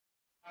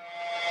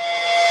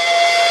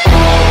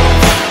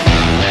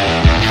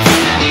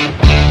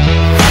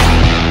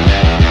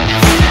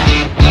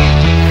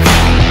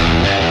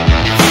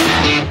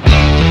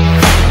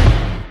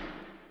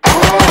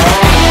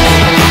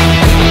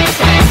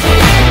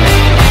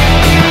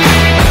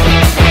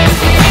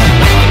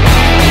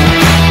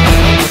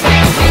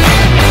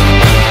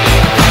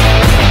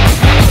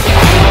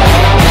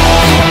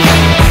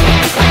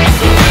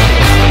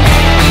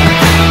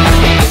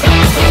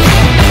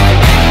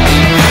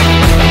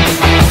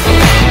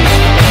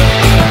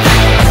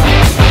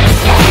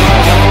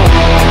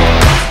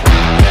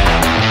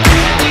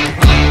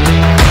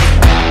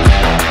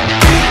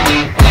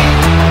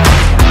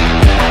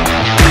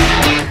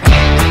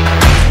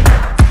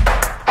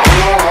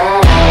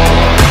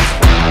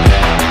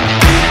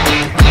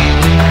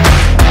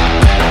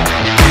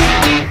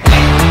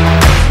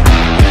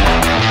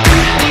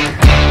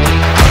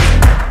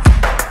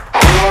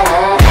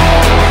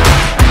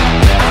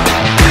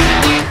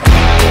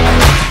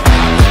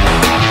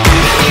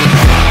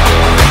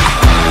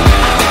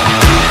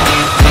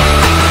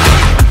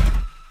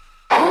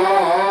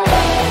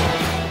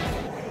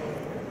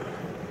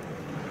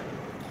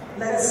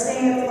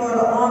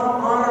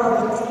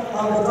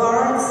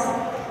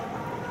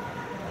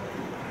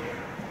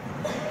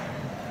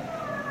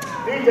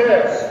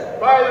details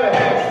by the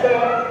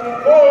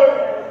handstand forward,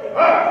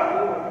 up.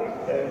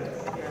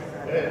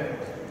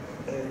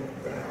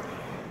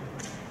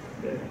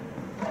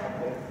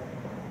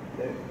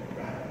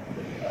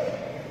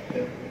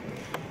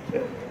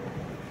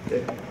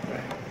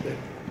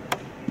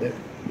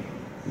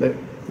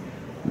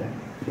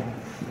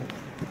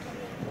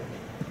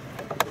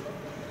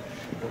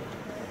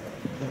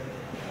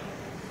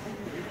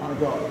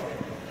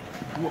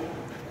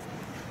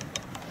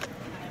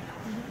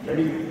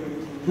 Ready?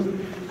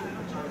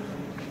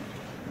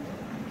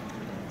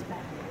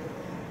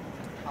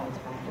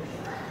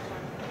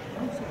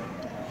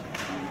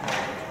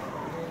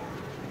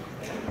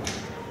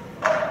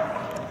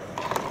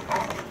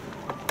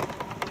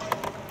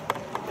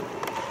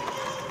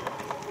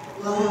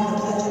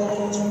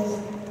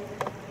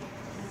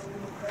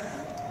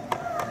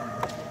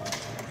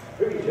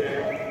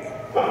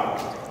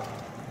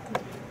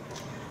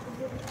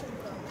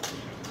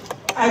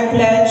 I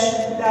pledge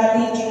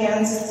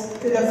allegiance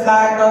to the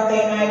flag of the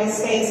United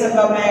States of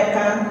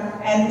America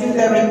and to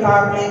the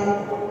republic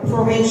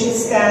for which it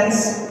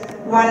stands,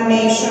 one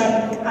nation,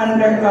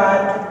 under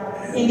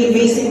God,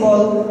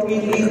 indivisible,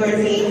 with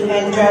liberty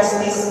and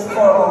justice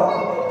for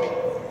all.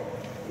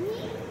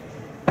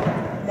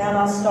 Down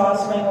our Star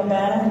Spangled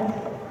Banner,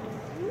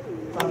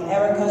 from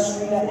Erica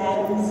Streeter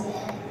Adams.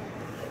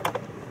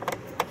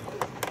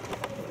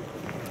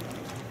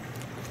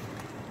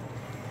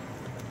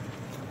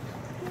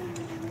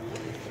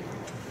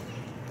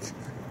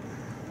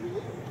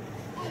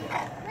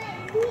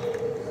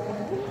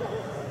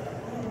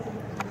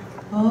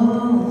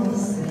 Oh,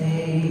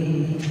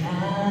 say,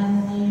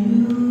 can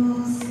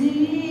you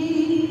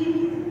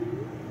see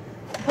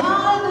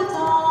by the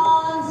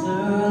dawn's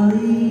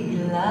early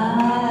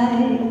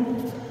light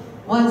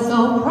what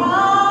so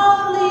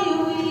proudly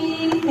we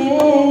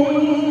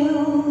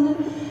hailed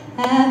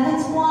at the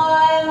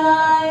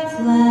twilight's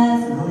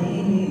last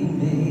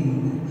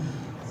gleaming,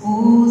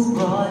 whose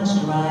broad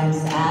stripes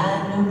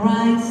and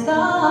bright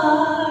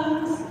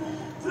stars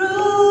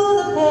through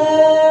the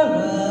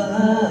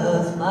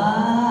perilous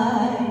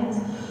fight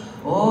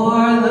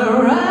o'er the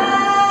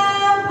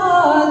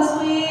ramparts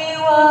we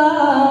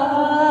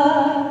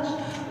watched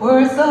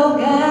were so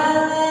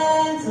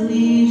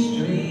gallantly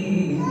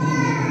streaming,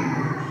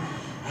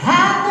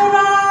 and the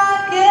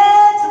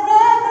rocket's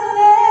red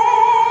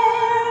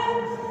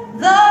glare,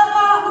 the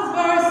bombs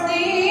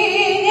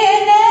bursting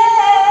in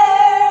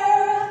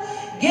air,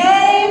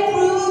 gave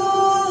proof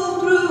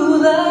through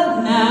the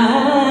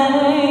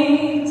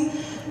night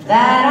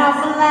that our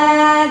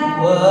flag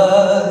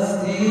was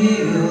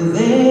still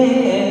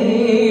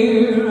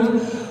there.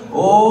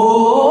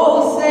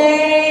 Oh,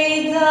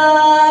 say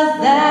does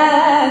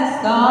that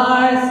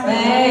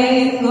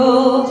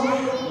star-spangled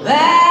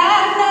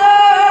banner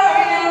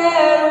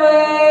yet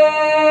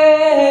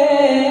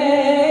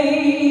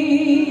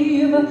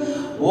wave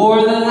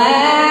o'er the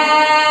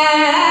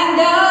land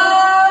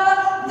of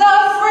the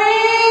free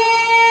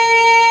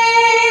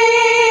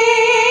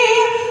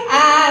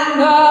and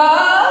the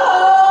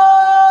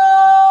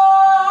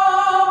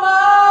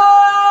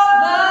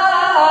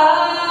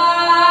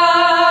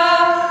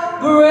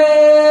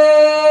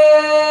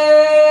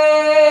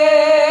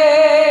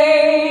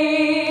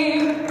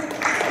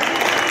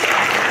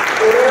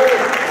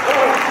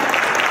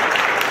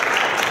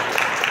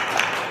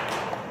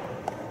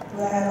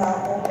We'll have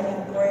our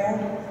opening prayer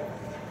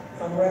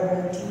from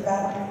Reverend Tiba.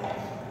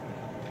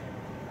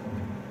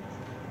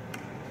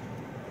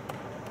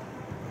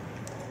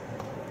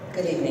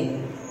 Good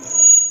evening.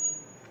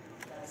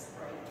 Let's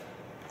pray.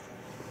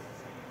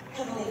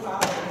 Heavenly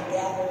Father, we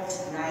gather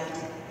tonight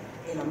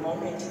in a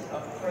moment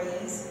of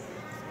praise,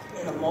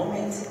 in a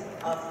moment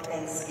of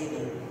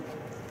thanksgiving.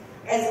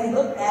 As we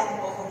look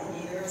back over the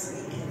years,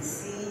 we can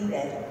see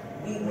that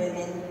we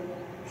women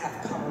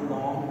have come a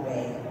long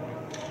way.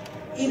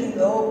 Even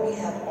though we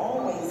have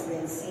always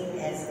been seen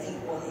as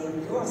equal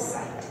in your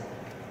sight,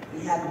 we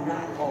have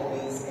not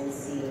always been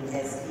seen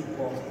as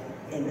equal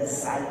in the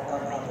sight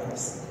of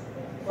others.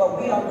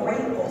 But we are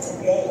grateful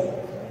today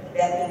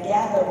that we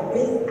gather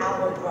with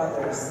our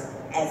brothers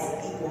as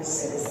equal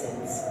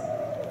citizens.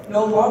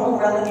 No longer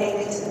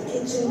relegated to the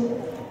kitchen,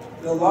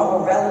 no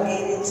longer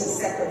relegated to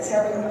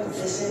secretarial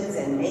positions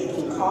and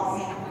making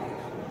coffee.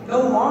 No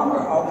longer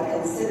are we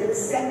considered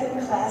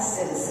second-class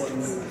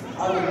citizens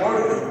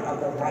unworthy of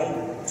the right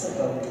to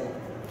vote.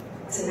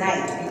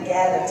 Tonight, we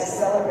gather to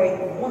celebrate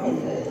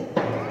womanhood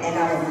and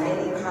our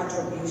many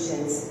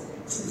contributions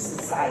to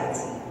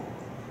society.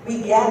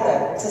 We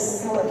gather to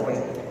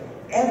celebrate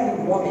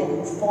every woman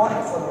who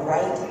fought for the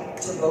right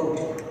to vote,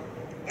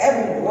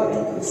 every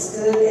woman who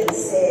stood and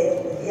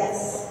said,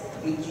 yes,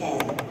 we can,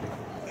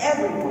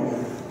 every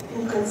woman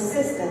who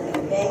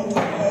consistently banged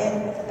her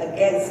head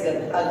against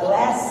a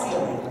glass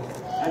ceiling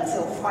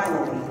until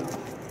finally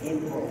it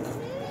broke.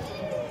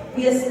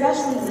 We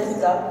especially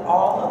lift up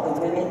all of the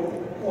women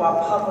who are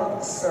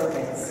public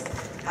servants,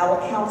 our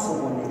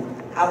councilwoman,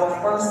 our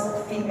first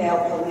female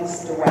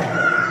police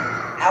director,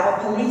 our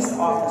police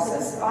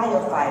officers,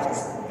 firefighters,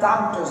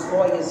 doctors,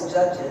 lawyers,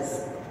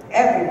 judges,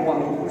 every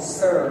woman who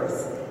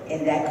serves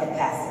in that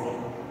capacity.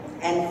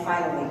 And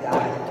finally,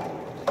 God,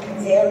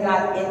 we dare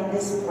not end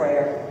this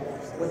prayer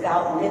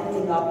without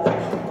lifting up the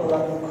people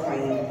of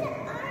Ukraine.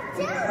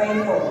 We pray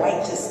for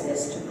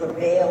righteousness to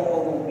prevail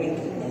over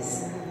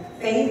wickedness,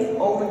 faith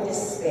over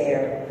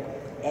despair,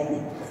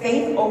 and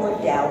faith over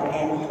doubt,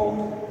 and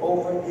hope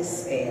over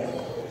despair.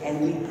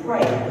 And we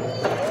pray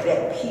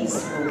that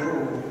peace will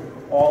rule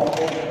all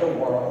over the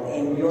world.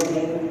 In your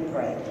name we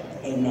pray.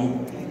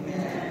 Amen.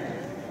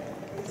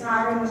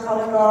 Retiring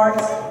color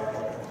guards.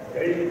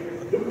 Good evening.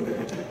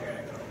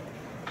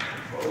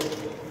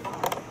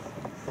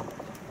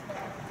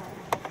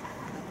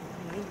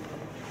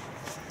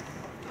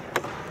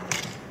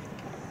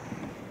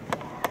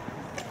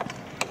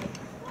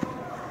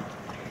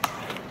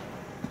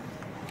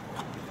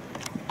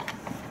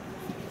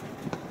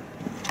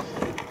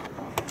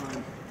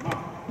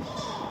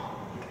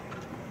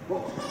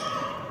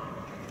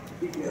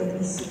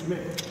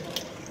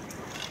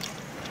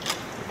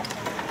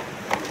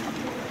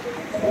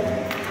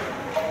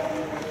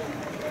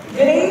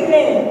 Good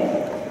evening.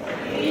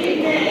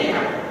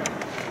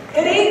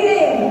 Good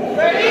evening.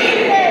 Good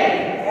evening.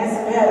 That's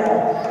better.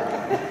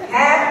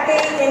 Happy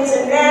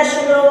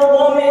International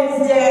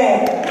Women's Day.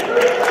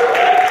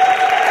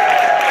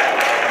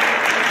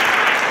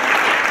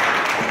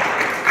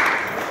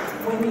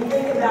 When we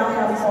think about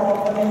how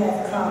far women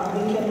have come,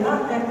 we cannot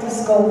let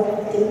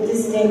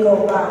this day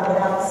go by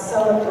without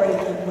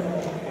celebrating women.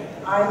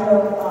 I know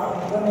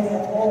women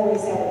have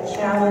always had a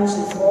challenge.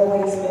 It's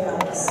always been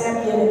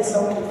accepted in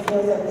so many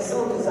fields that we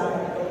so desire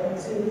to go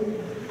into.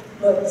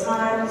 But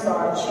times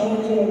are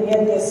changing, and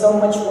yet there's so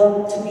much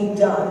work to be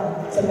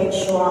done to make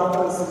sure our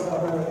voices are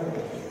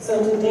heard.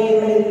 So today,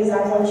 ladies,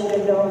 I want you to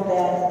know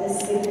that this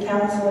city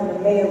council and the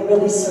mayor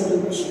really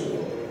salute you.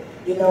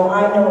 You know,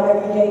 I know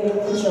every day you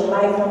put your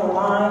life on the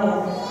line, and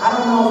I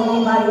don't know if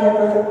anybody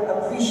ever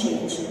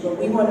appreciates you, but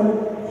we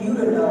want you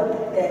to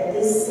know that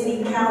this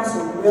city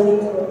council really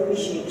do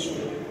appreciate you.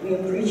 We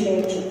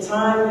appreciate your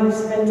time you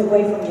spent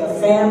away from your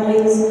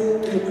families.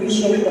 We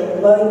appreciate the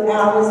bloody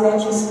hours that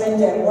you spent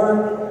at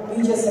work.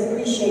 We just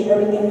appreciate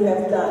everything you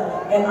have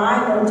done. And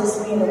I know,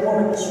 just being a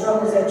woman, the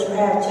struggles that you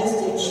have just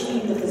to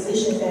achieve the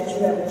positions that you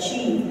have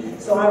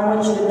achieved. So I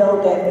want you to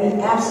know that we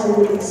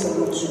absolutely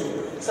salute you.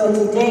 So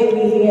today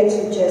we're here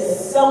to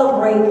just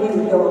celebrate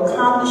you, your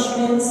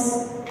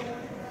accomplishments.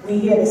 We're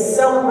here to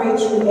celebrate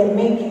you and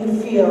make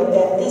you feel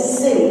that this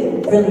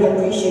city really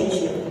appreciates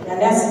you.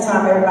 And that's the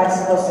time everybody's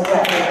supposed to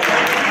clap their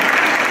hands.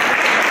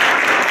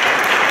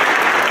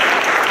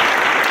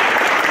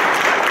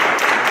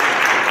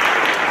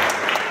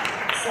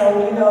 So,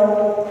 you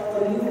know,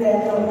 for you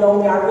that don't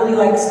know me, I really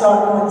like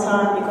starting on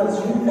time because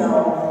you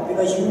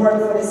work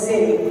for the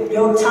city,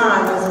 your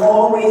time is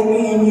always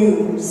being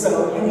used.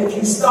 So if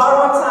you start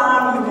on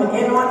time, you can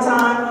end on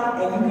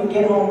time, and you can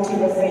get home to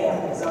your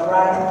families, all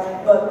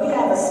right? But we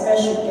have a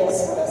special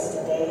guest with us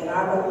today, and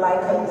I would like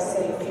her to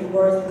say a few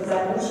words because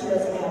I know she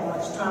doesn't have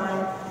much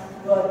time.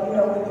 But, you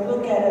know, when you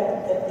look at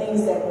it, the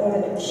things that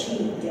women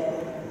achieved, and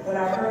when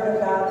I heard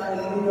about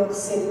in New York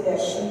City that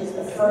she is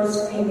the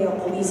first female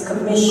police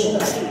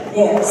commissioner,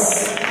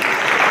 yes.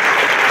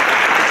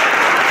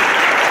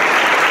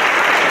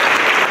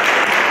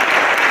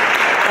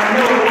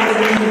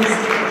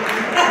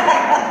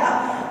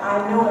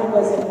 I know it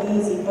wasn't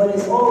easy, but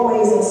it's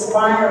always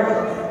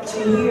inspiring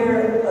to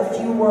hear a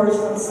few words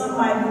from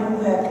somebody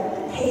who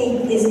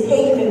is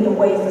paving the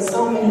way for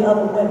so many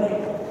other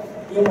women.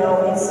 You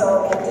know, and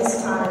so at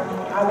this time,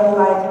 I would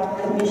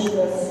like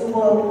Commissioner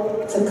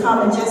Sewell to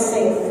come and just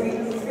say a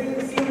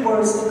few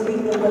words to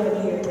greet the women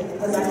here,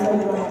 because I know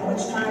you don't have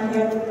much time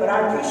here, but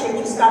I appreciate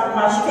you stopping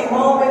by. She came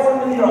all the way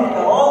from New York,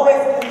 though, all the way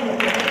from New York.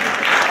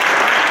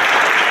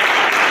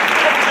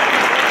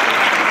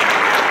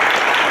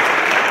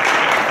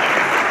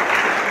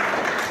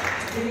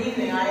 Good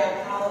evening. I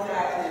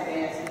apologize in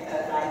advance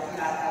because I do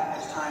not have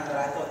much time, but I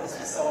thought this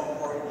was so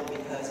important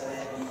because when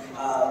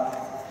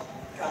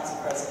Council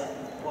President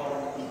Walden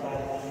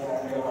invited me here, I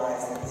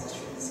realized that this is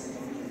truly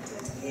significant,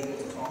 and to be able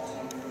to talk to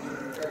you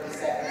in 30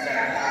 seconds that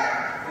I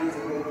have means a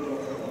great deal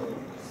to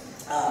me.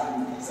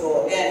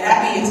 So again,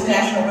 happy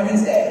International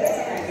Women's Day. That's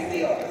a pretty big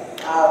deal.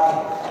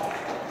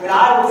 When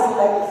I was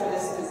selected for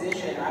this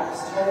position, I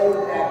was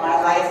told that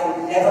my life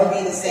would never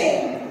be the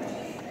same,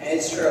 and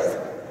it's true.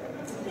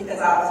 Because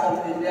I was told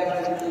that never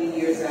in a million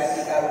years that I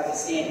think I would be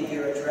standing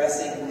here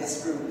addressing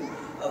this group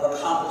of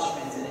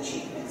accomplishments and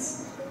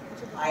achievements.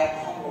 I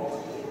am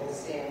humbled to be able to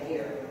stand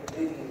here with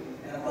you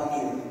and among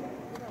you.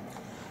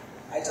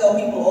 I tell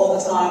people all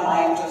the time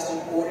I am just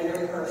an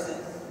ordinary person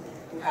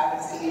who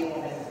happens to be a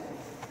woman,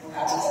 who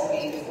happens to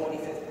be the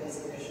 45th Police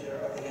Commissioner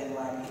of the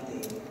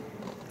NYPD.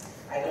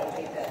 I don't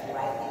take that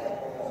lightly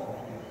at all.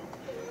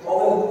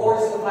 Over the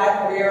course of my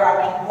career,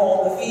 I've been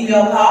called the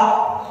female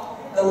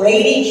cop, the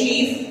lady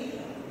chief,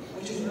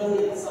 which is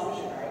really an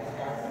assumption,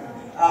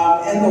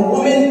 right? And the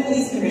woman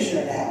police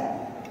commissioner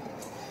now.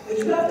 But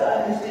you have to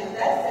understand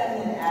that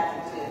feminine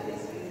adjective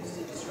is used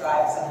to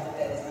describe something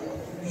that is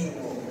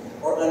unusual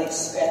or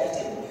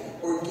unexpected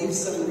or give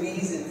some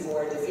reason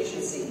for a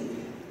deficiency,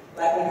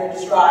 like when you're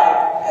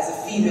described as a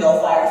female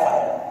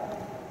firefighter,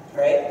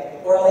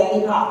 right? Or a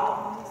lady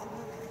cop.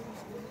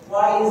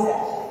 Why is that?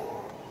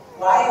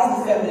 Why is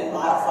the feminine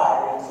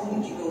modifier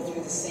included? You go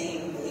through the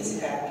same police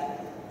academy.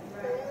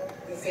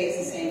 You face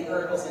the same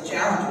hurdles and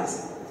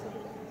challenges.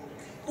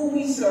 Who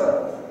we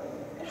serve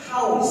and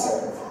how we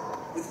serve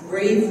with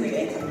bravery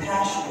and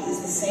compassion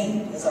is the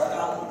same as our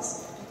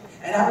colleagues.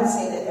 And I would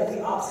say that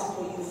every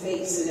obstacle you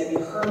face and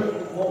every hurdle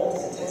you hold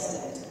is a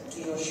testament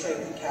to your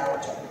strength and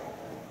character.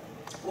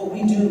 What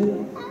we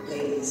do,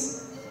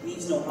 ladies,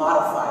 needs no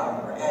modifier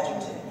or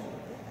adjective.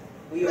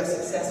 We are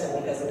successful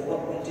because of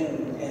what we do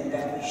and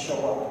that we show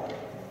up.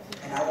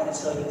 And I want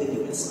to tell you that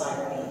you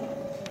inspire me.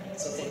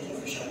 So thank you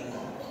for showing up.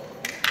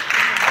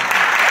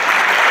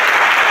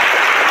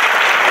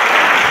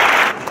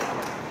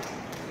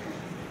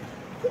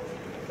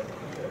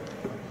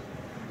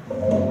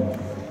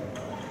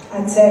 I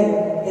tell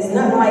you, it's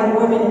nothing like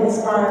women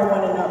inspiring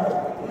one another.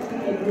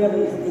 It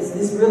really is.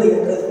 It's really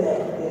a good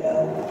thing, you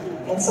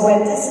know. And so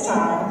at this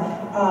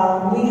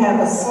time, we have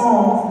a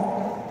song.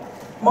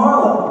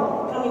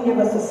 Marlo, come and give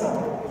us a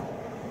song.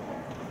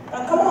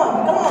 Come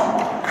on, come on.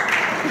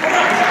 Come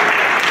on.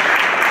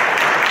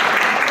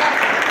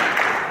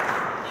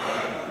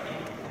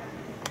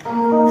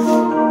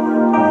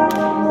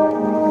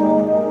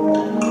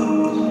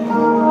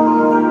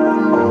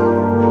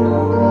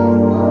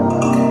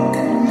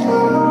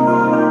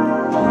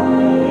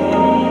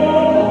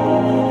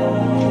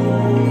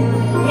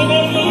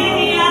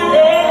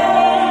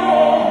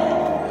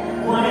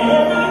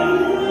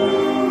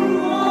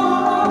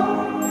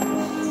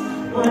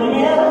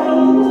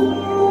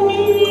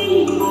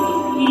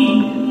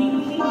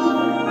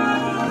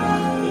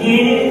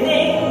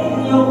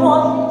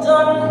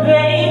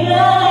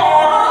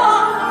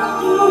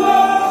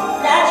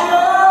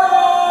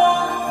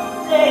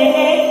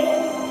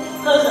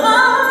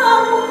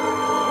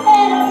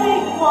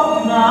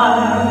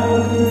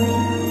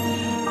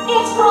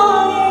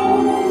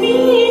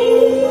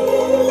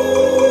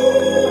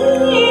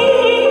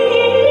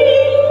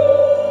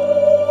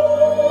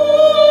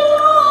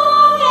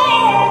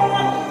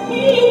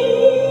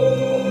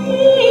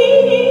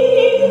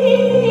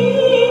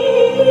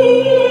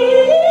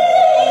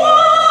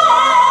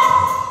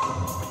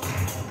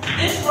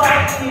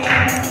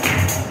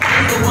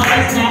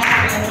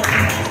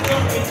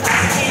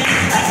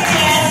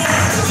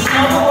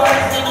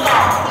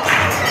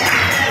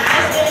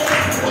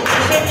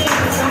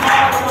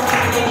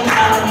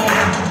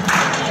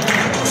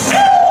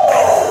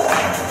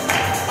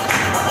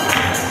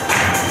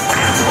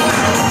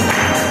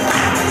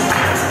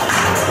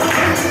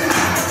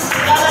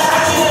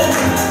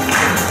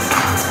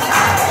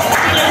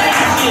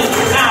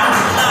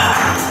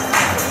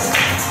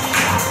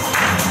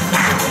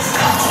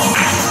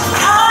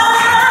 Ah!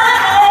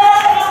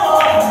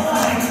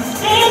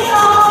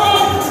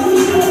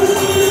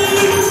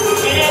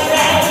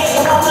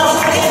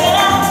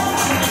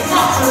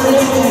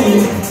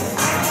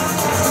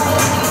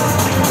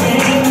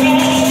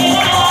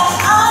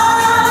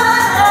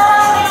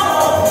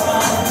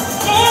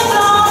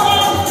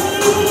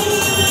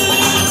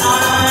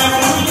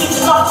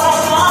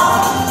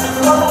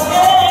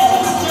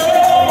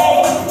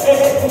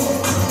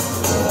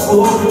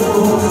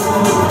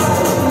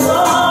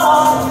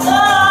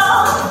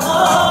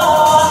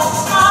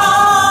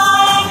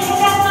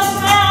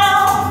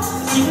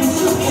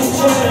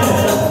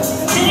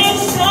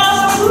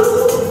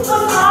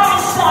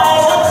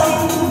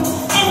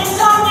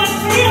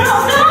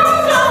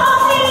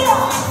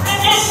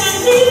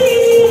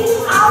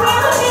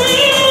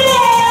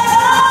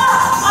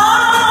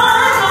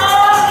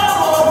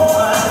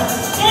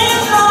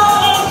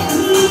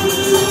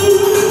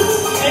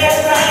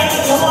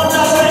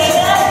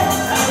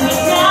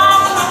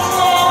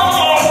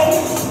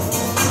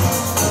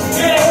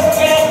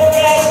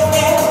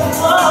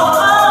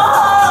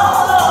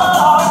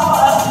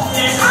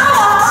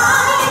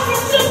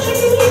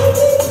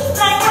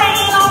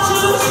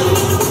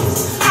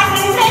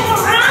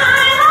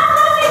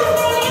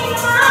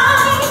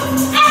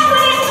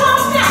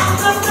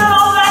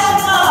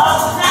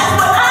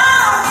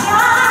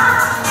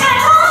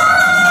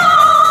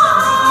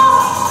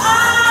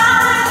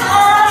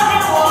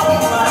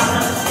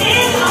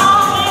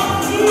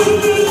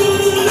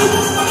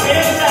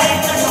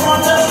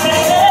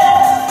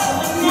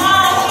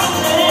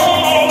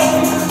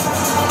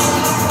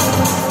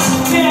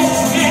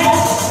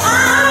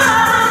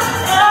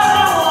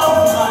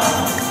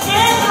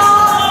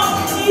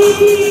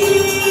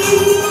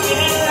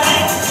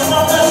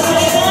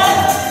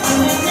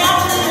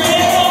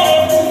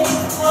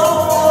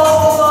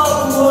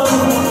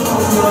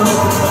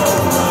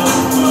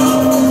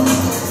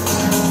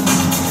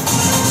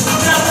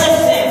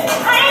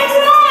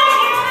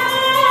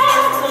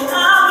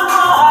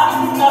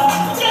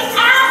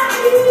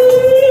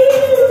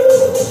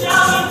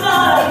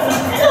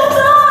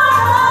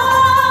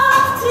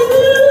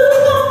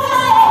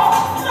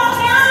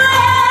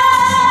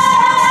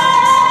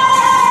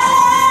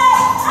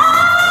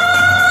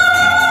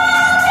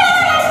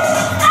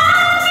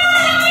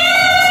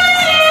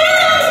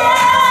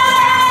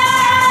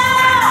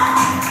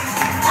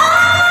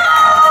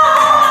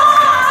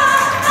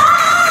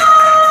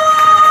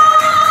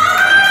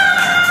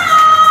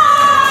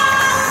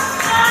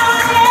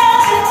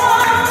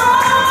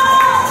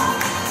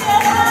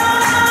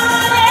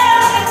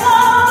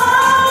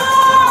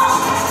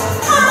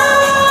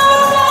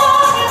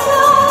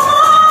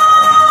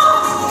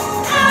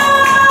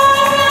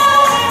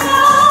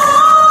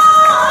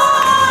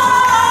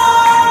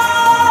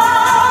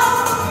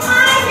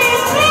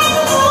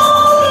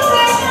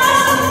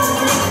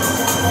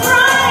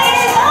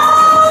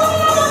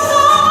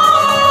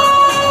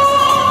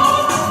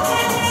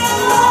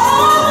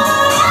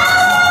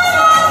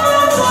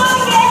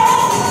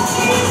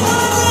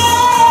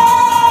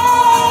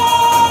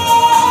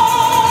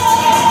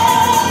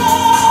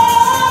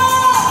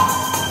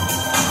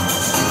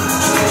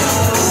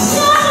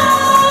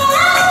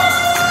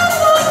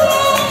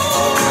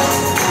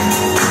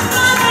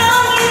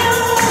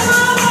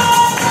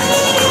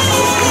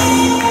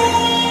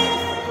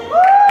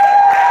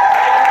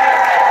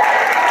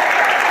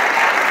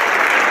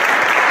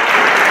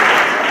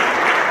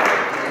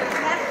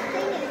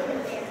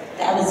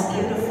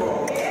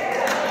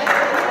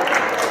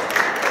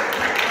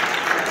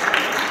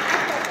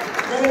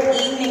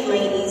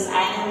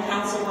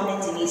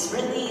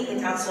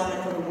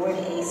 Congresswoman for the Ward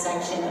A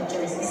section of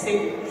Jersey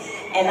City.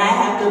 And I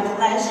have the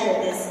pleasure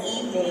this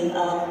evening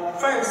of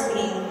first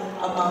being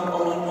among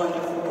all you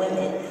wonderful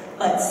women,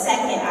 but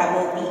second, I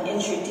will be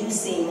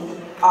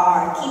introducing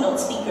our keynote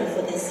speaker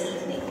for this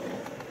evening.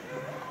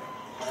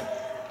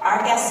 Our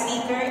guest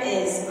speaker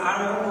is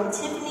Honorable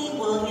Tiffany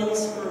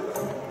Williams Brewer.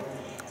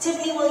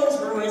 Tiffany Williams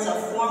Brewer is a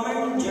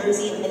former New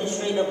Jersey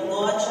administrative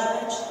law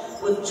judge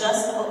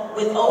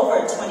with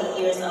over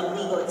 20 years of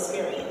legal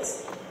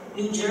experience.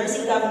 New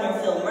Jersey Governor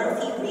Phil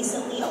Murphy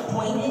recently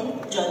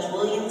appointed Judge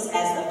Williams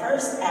as the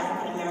first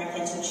African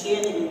American to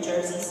chair the New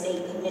Jersey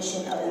State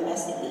Commission of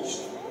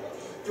Investigation.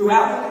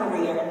 Throughout her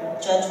career,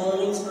 Judge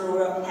Williams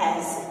Brewer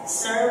has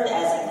served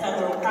as a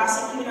federal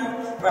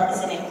prosecutor,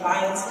 representing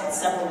clients at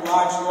several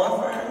large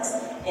law firms,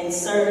 and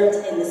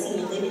served in the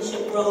senior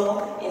leadership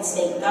role in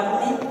state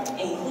government,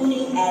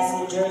 including as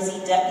New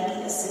Jersey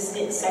Deputy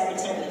Assistant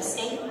Secretary of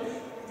State,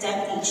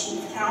 Deputy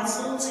Chief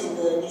Counsel to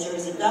the New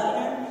Jersey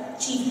Governor,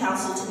 Chief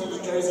Counsel to the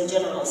New Jersey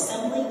General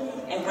Assembly,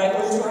 and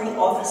Regulatory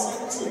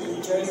Officer to the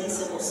New Jersey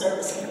Civil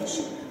Service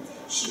Commission.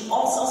 She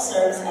also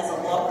serves as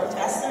a law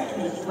professor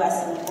in the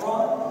U.S. and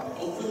abroad,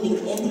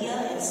 including India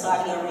and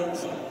Saudi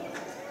Arabia.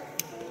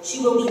 She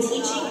will be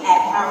teaching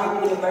at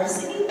Howard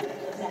University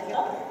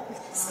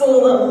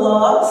School of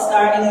Law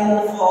starting in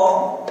the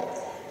fall.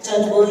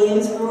 Judge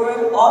Williams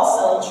Brewer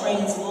also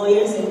trains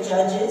lawyers and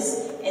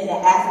judges in the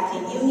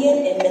African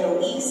Union and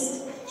Middle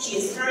East. She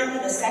is currently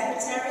the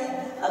secretary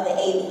of the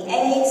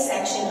ABA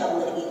section of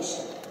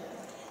litigation.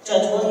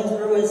 Judge Williams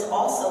Brewer is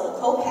also the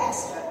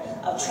co-pastor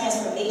of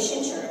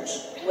Transformation Church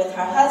with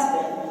her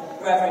husband,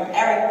 Reverend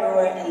Eric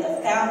Brewer, and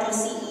the founder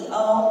CEO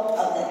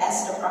of the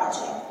Esther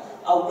Project,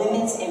 a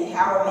women's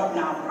empowerment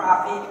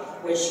nonprofit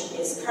where she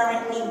is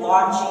currently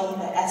launching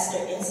the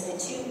Esther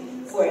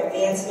Institute for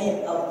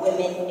Advancement of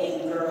Women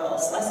and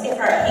Girls. Let's give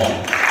her a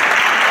hand.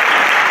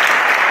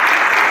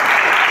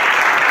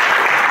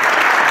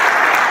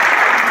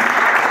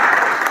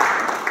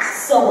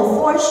 So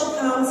before she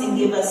comes and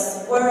gives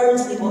us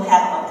words, we will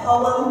have a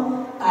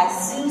poem by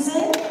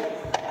Susan.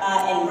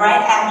 And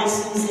right after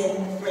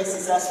Susan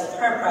graces us with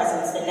her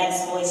presence, the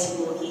next voice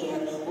you will hear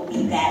will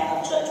be that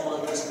of Judge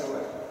Williams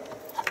Brewer.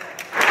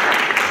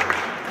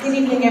 Good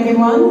evening,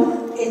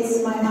 everyone.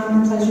 It's my honor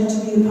and pleasure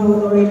to be the Poet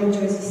Laureate of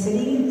Jersey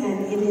City,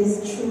 and it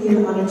is truly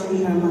an honor to be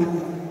here among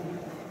you.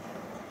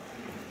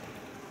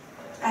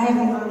 I have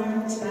the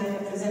honor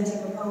tonight of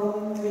presenting a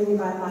poem written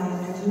by Maya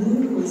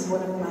Angelou, who is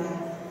one of my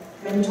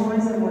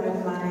mentors and one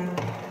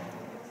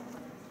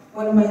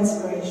of my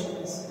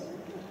inspirations.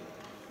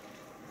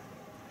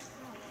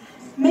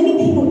 Many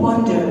people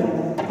wonder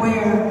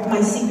where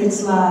my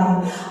secrets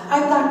lie.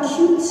 I'm not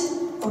cute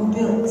or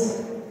built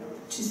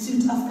to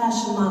suit a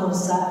fashion model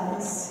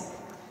size.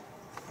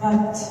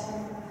 But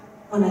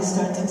when I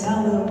start to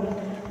tell them,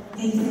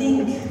 they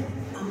think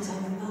I'm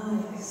telling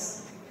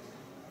lies.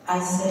 I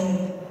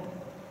say,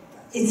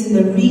 it's in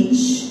the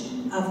reach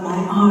of my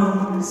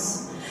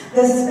arms,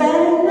 the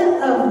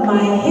span of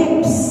my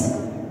hips,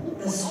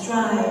 the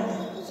stride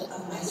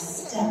of my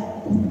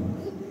step,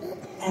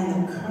 and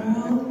the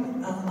curl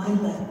of my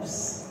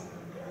lips.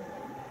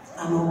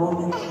 I'm a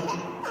woman,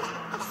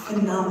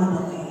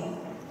 phenomenally.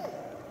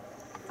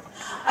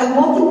 I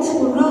walk into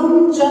a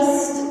room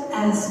just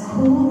as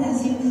cool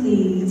as you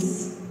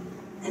please,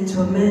 and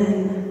to a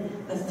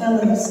man, the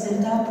fellows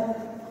stand up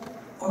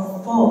or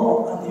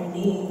fall on their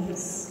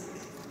knees.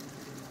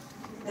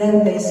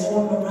 Then they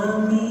swarm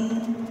around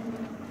me,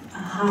 a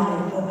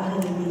hive of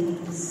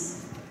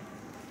honeybees.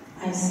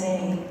 I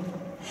say,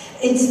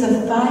 it's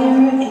the fire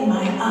in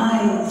my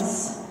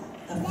eyes,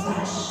 the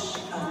flash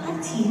of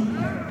my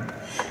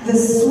teeth, the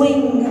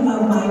swing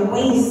of my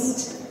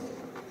waist,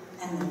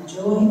 and the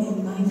joy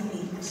in my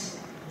feet.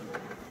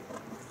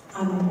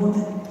 I'm a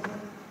woman,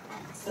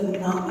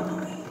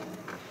 phenomenally.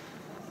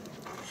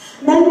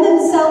 Men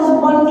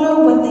themselves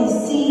wonder what they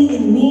see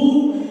in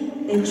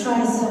me. They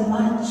try so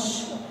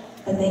much,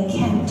 but they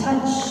can't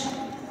touch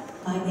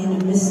my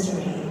inner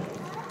mystery.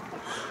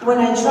 When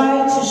I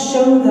try to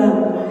show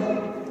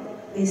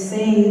them, they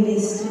say they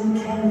still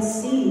can't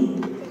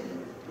see.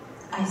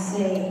 I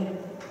say,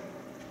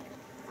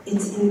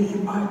 it's in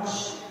the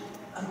arch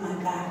of my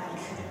back,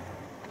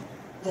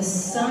 the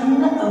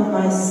sun of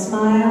my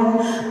smile,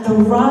 the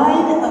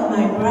ride of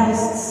my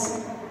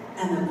breasts,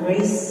 and the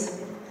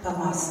grace of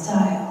my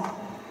style.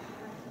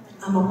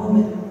 I'm a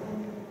woman,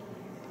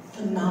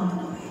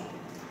 phenomenally.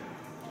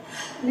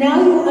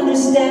 Now you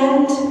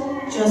understand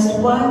just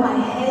why my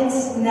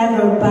head's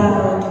never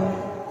bowed.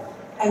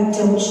 I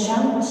don't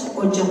shout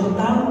or jump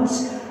about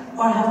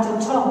or have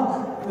to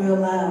talk real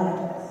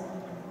loud.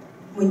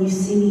 When you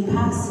see me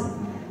passing,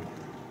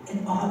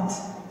 it ought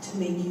to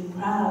make you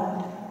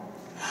proud.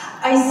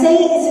 I say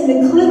it's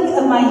in the click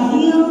of my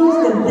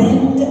heels, the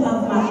bend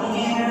of my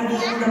hair,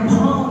 the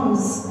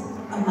palms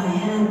of my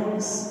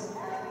hands,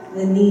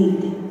 the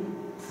need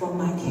for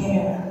my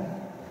care.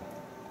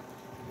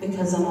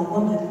 Because I'm a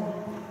woman,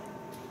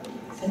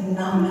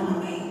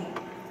 phenomenally.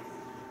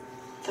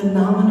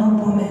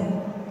 Phenomenal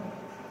woman,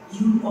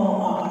 you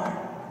all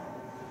are,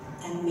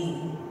 and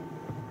me.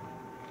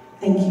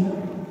 Thank you.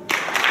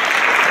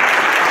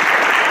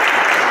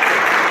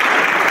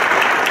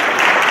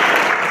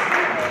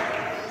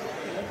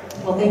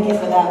 Well, thank you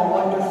for that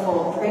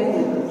wonderful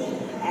prelude.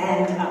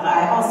 And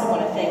I also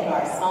want to thank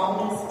our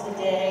psalmist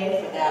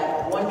today for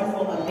that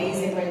wonderful,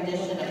 amazing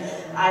rendition of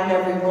I'm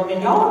Every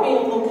Woman. Y'all are being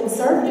a little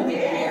conservative in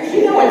here.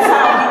 You know,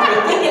 inside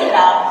you're thinking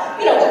about,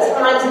 the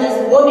times when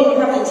as a woman you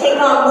have to take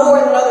on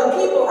more than other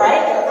people, right?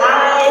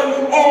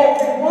 I'm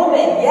every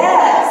woman,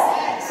 yes.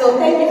 So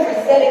thank you for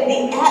setting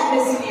the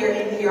atmosphere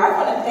in here. I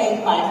want to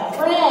thank my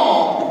friend.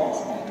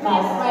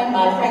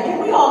 Can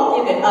we all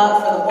give it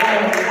up for the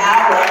woman of the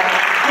hour?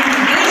 Whose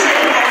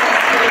vision has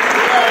us here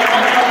today,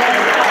 none other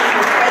than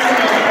Council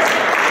President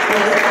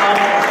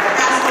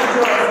Pastor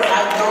Joyce, and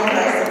I've known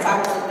her since I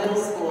was in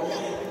middle school.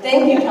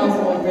 Thank you,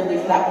 Councilwoman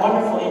Ridley, for that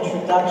wonderful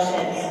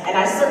introduction. And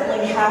I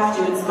certainly have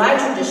to. It's my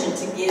tradition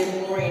to give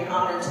glory and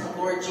honor to the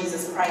Lord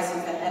Jesus Christ,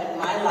 who's the head of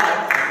my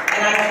life.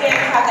 And I can't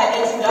have that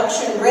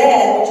introduction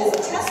read, which is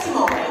a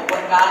testimony of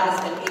what God has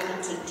been able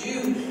to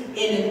do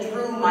in and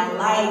through my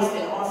life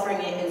and offering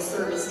it in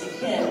service to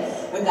Him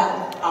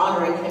without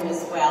honoring Him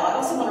as well. I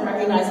also want to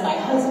recognize my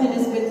husband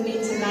is with me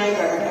tonight,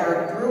 Reverend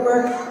Eric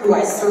Brewer, who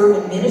I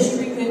serve in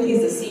ministry with.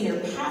 He's the senior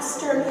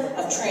pastor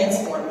of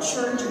Transformed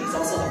Church, and he's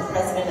also the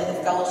president of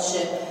the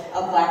Fellowship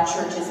of Black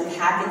Churches in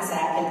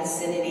Hackensack and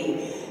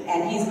vicinity.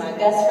 And he's my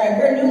best friend.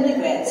 We're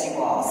newlyweds,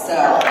 you all,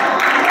 so.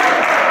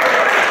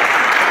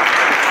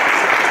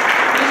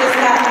 We just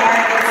got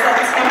married in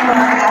September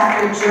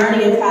after a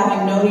journey of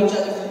having known each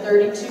other for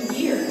 32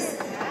 years.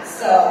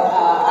 So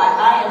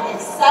I am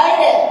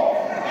excited.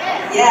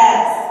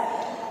 Yes.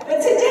 But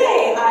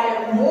today I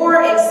am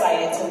more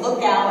excited to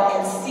look out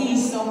and see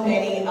so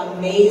many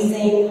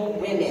amazing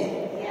women.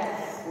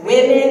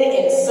 Women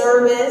in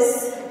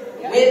service,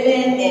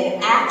 women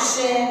in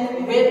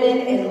action,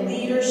 women in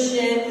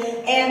leadership,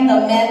 and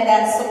the men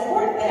that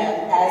support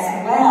them as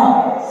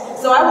well.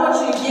 So I want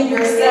you to give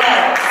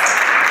yourselves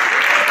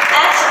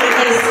actually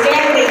a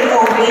standing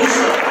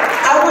ovation.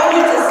 I want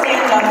you to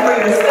stand up for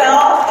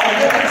yourself and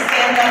you can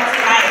stand up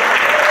tonight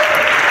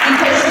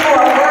because you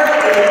are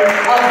worthy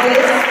of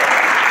this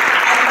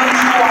and much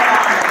more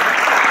honor.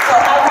 So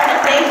I want to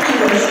thank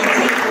you as you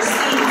take your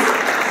seats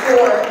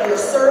for your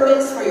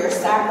service, for your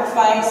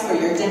sacrifice, for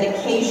your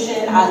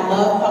dedication. I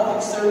love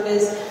public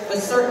service, but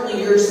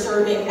certainly you're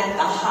serving at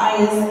the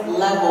highest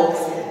levels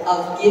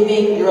of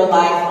giving your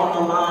life on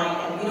the line,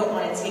 and we don't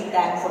want to take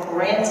that for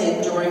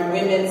granted during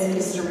Women's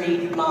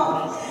History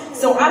Month.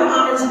 So I'm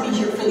honored to be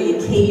here for the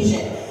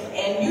occasion,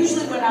 and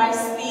usually when I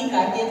speak,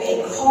 I give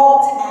a call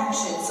to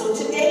action. So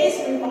today's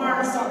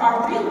remarks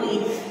are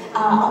really a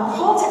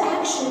call to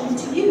action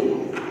to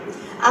you.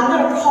 I'm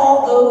going to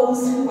call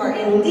those who are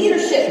in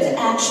leadership to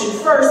action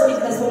first,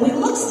 because when we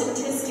look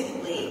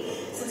statistically,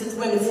 since it's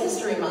Women's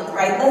History Month,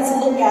 right, let's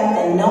look at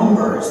the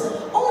numbers.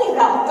 Only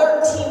about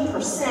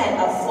 13%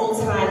 of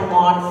full-time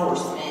law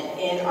enforcement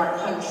in our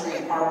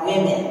country are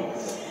women.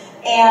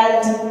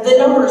 And the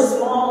number is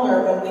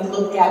smaller when we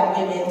look at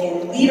women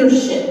in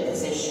leadership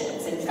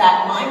positions. In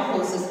fact, my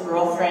closest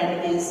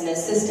girlfriend is an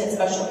assistant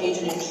special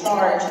agent in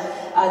charge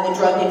of the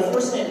Drug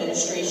Enforcement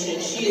Administration.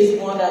 She is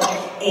one of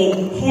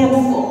a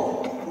handful,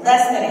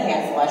 less than a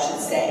handful, I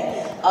should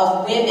say,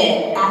 of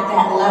women at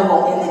that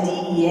level in the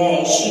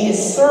DEA. She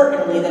is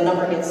certainly, the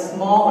number gets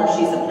smaller.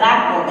 She's a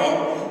Black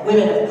woman,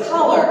 women of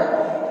color,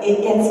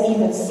 it gets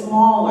even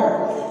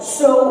smaller.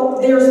 So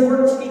there's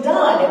work to be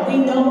done, and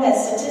we know that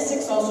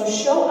statistics also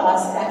show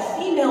us that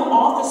female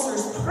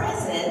officers'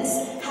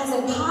 presence has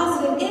a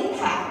positive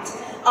impact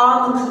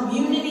on the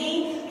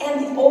community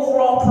and the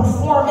overall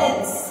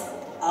performance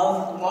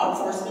of law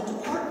enforcement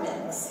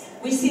departments.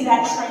 We see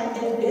that trend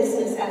in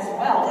business as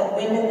well, that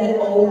women that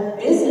own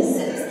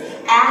businesses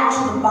add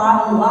to the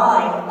bottom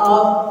line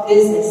of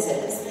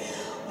businesses.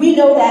 We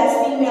know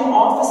that female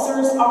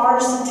officers are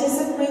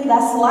statistically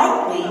less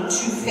likely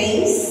to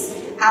face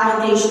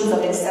allegations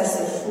of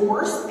excessive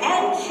force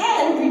and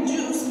can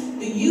reduce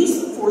the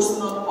use of force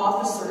among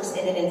officers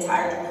in an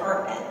entire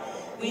department.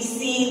 We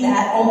see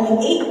that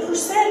only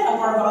 8% of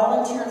our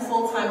volunteer and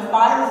full-time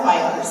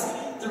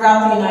firefighters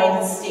throughout the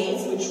United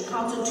States, which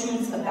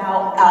constitutes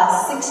about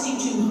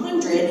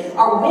 6,200,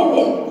 are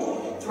women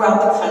throughout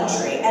the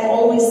country, and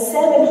only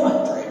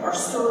 700 are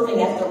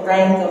serving at the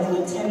rank of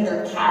lieutenant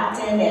or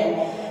captain.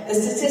 And the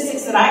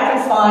statistics that I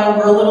could find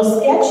were a little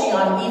sketchy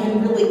on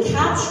even really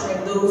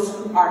capturing those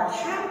who are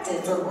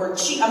captains or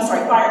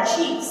fire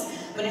chiefs.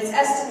 But it's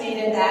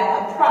estimated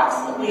that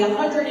approximately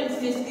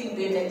 150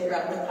 women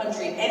throughout the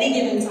country at any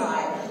given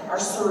time are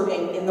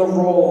serving in the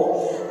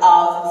role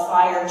of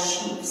fire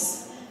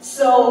chiefs.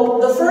 So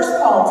the first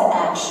call to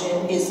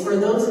action is for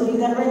those of you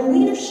that are in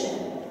leadership.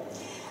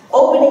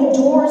 Opening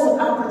doors of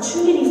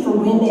opportunity for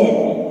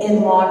women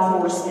in law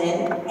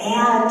enforcement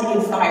and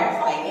in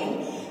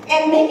firefighting,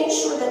 and making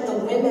sure that the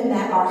women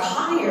that are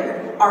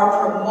hired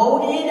are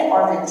promoted,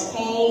 are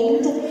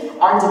retained,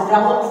 are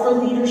developed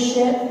for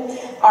leadership,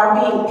 are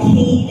being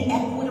paid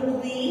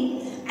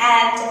equitably,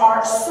 and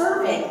are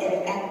serving in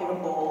an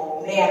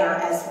equitable manner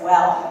as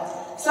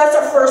well. So that's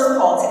our first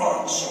call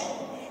to action.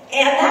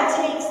 And that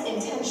takes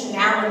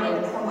intentionality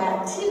and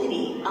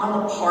proactivity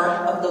on the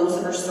part of those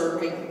that are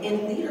serving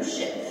in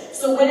leadership.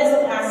 So when is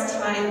the last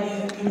time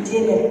you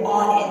did an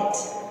audit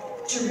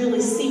to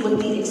really see what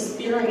the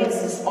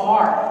experiences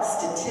are,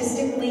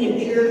 statistically,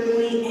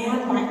 empirically,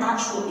 and by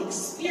actual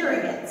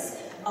experience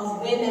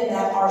of women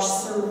that are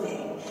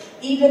serving?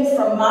 Even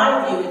from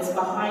my view, it's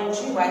behind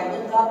you, I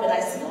look up and I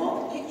see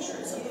all the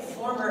pictures of the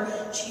former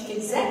chief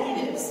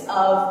executives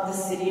of the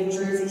city of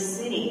Jersey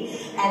City.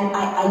 And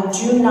I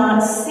do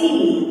not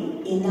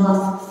see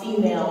enough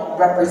female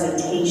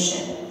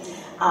representation.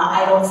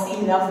 I don't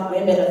see enough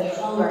women of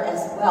color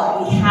as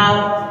well. We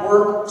have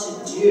work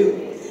to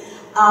do.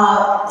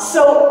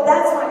 So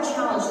that's my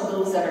challenge to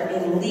those that are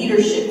in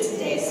leadership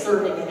today,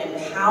 serving and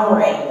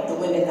empowering the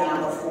women that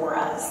are before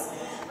us.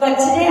 But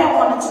today I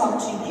want to talk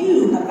to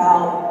you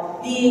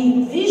about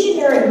being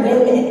visionary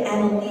women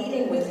and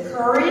leading with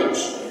courage,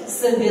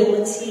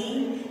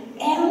 civility,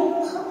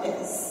 and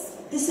purpose.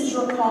 This is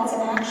your call to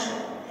action.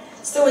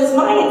 So it's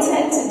my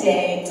intent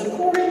today to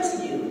pour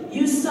into you.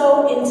 You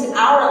sow into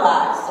our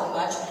lives so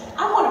much.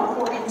 I want to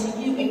pour into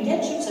you and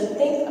get you to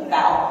think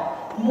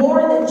about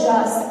more than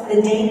just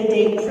the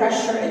day-to-day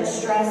pressure and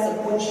stress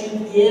of what you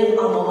give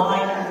on the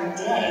line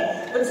every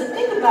day, but to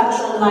think about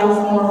your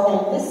life more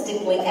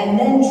holistically and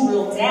then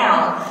drill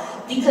down,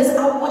 because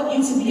I want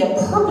you to be a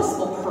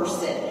purposeful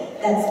person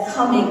that's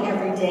coming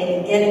every day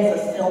and getting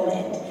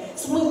fulfillment.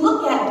 So when we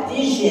look at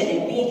vision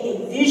and being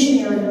a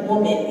visionary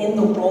woman in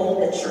the role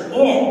that you're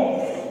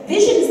in,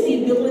 vision is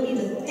the ability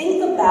to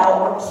think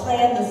about or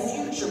plan the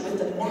future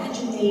with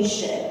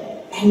imagination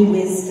and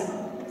wisdom.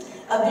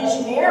 A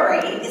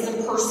visionary is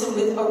a person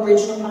with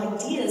original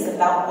ideas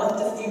about what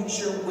the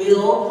future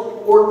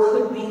will or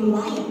could be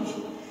like.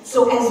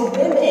 So as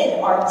women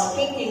are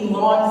taking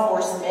law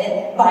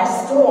enforcement by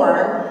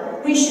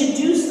storm, we should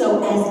do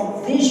so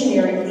as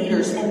visionary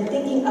leaders and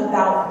thinking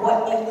about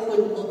what it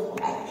could look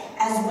like.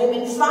 As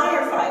women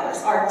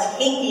firefighters are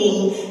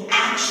taking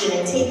action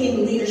and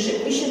taking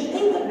leadership, we should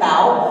think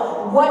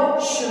about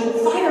what should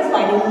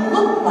firefighting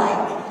look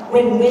like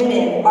when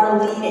women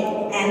are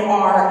leading and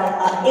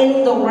are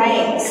in the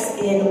ranks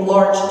in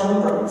large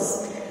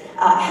numbers.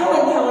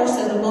 Helen Keller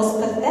said the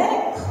most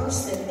pathetic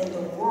person in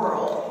the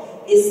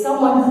world is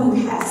someone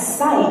who has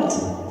sight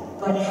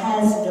but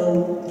has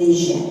no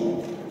vision.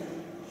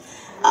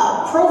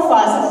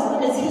 Profiles, this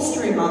is Women's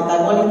History Month.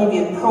 I want to give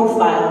you a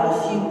profile of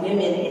a few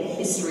women in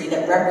history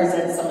that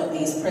represent some of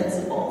these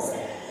principles.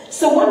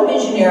 So one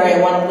visionary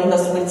I want to leave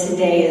us with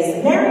today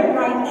is Mary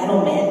Wright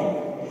Edelman.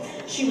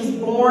 She was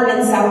born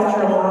in South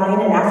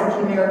Carolina, an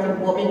African-American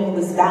woman who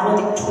was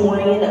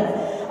valedictorian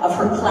of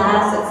her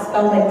class at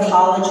Spelman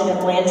College in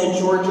Atlanta,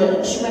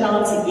 Georgia. She went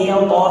on to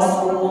Yale Law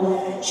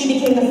School. She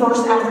became the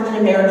first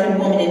African-American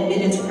woman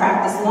admitted to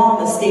practice law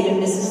in the state of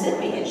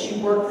Mississippi, and she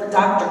worked for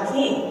Dr.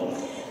 King.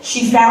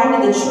 She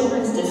founded the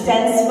Children's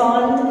Defense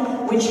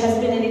Fund, which has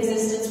been in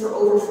existence for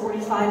over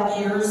 45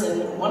 years,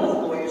 and one of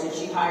the lawyers that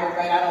she hired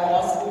right out of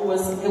law school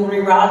was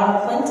Hillary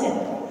Rodham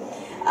Clinton.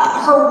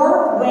 Her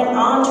work went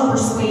on to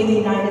persuade the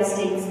United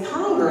States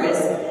Congress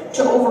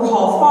to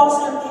overhaul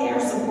foster care,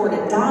 support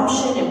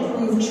adoption,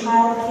 improve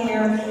child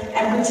care,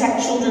 and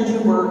protect children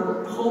who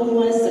were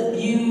homeless,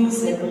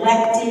 abused,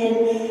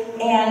 neglected.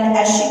 And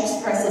as she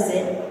expresses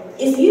it,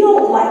 if you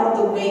don't like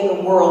the way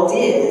the world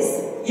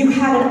is, you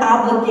have an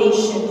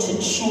obligation to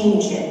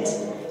change it.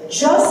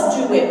 Just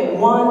do it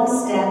one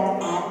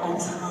step at a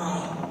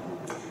time.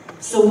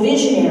 So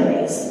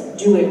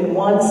visionaries do it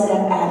one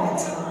step at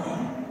a time.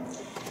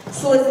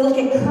 So let's look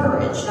at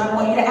courage. And I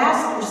want you to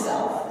ask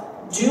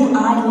yourself, do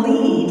I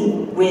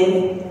lead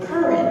with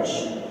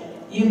courage?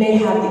 You may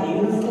have the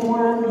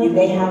uniform, you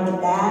may have the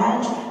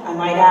badge. I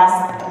might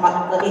ask,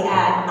 let me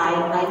add,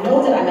 I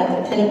know that I'm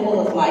at the pinnacle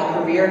of my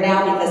career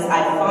now because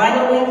I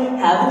finally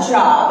have a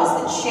job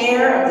as the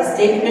chair of the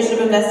State Commission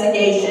of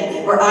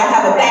Investigation where I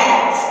have a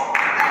badge.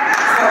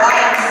 So I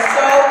am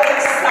so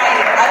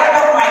excited. I don't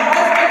know if my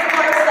husband's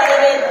more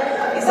excited.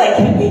 He's like,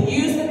 can we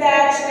use the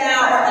badge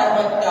now? I'm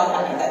like, no,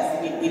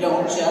 honey, we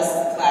don't just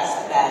flash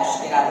the badge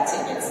to get out of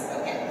tickets.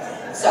 Okay,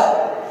 so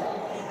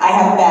I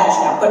have a badge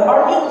now. But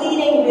are we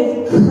leading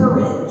with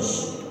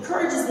courage?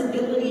 Courage is the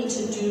ability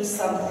to do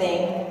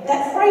something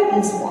that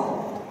frightens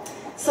one.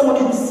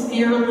 Someone who's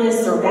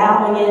fearless or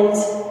valiant,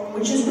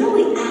 which is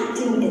really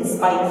acting in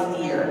spite of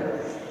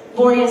fear.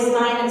 Gloria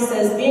Steinem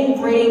says, being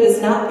brave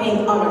is not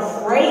being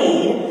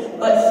unafraid,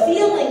 but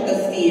feeling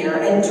the fear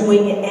and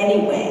doing it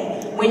anyway.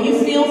 When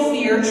you feel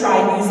fear,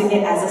 try using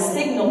it as a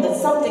signal that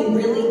something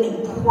really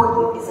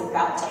important is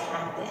about to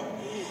happen.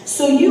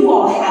 So you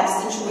all have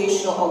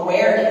situational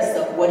awareness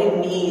of what it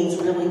means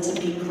really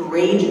to be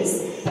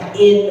courageous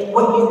in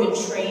what you've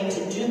been trained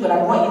to do, but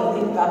I want you to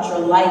think about your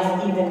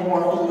life even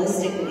more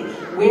holistically.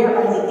 Where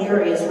are the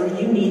areas where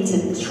you need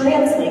to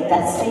translate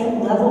that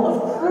same level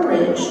of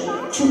courage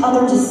to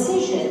other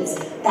decisions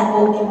that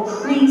will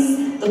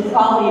increase the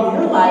quality of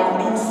your life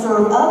and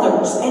serve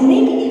others, and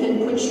maybe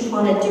even put you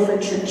on a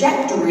different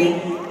trajectory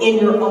in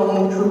your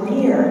own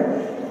career?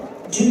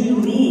 Do you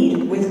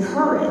lead with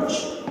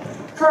courage?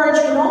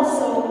 Courage can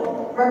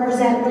also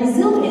represent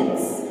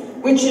resilience,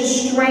 which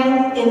is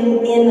strength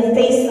in the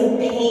face of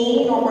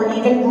pain or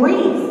even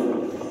grief.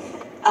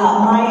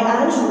 Maya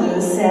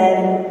Angelou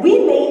said, "We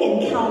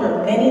may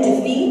encounter many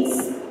defeats,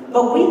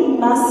 but we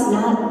must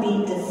not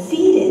be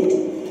defeated.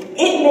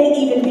 It may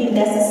even be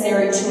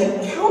necessary to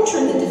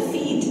encounter the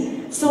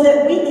defeat so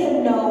that we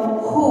can know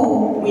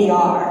who we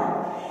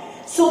are,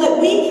 so that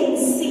we can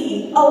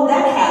see, oh,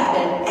 that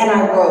happened and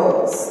I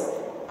rose.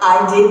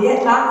 I did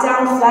get knocked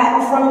down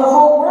flat in front of the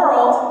whole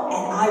world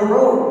and I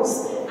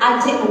rose. I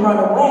didn't run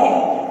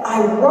away.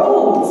 I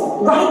rose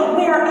right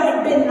where I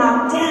had been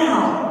knocked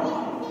down."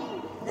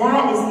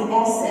 That is the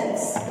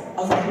essence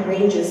of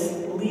courageous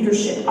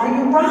leadership. Are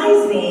you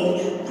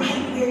rising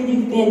right where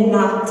you've been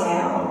knocked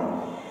down?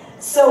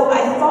 So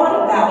I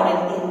thought about it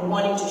in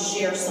wanting to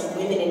share some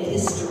women in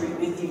history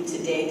with you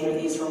today through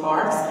these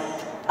remarks.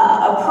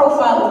 A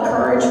profile of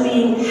courage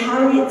being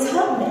Harriet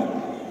Tubman,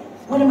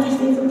 one of my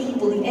favorite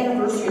people. The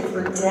anniversary of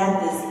her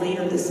death is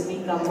later this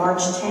week on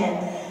March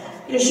 10th.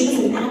 You know, she was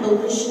an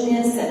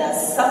abolitionist and a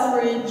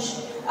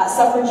suffragist.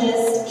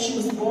 She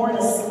was born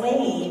a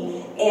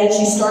slave, and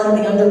she started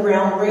the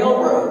Underground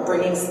Railroad,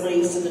 bringing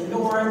slaves to the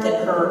North, and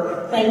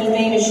her claim to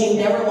fame is she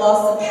never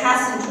lost a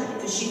passenger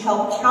because she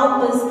helped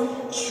countless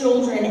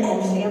children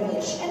and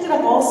families. She ended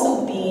up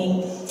also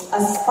being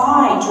a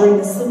spy during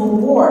the Civil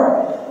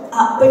War,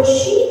 but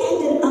she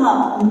ended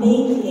up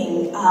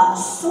making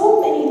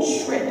so many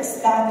trips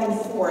back and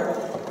forth.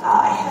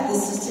 I have the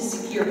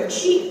statistic here, but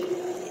she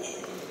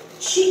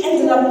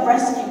ended up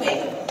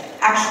rescuing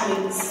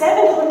actually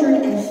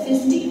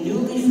 750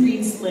 newly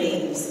freed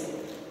slaves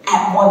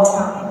at one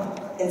time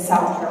in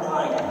South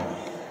Carolina.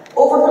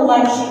 Over her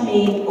life, she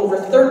made over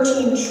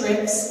 13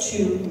 trips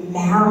to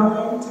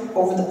Maryland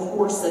over the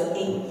course of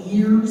 8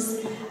 years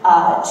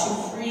to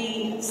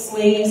free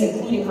slaves,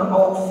 including her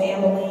own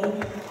family.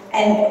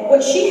 And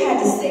what she had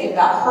to say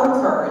about her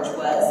courage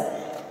was,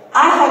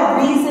 "I had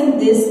reasoned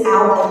this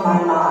out in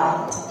my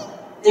mind.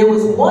 There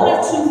was one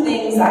of two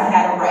things I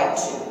had a right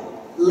to,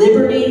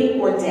 liberty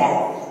or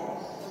death.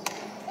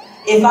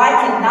 If I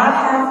could not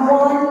have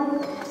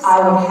one, I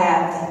would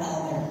have the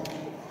other."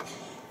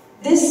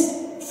 This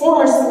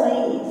former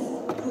slave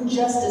who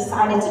just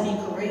decided to be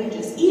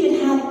courageous even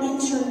had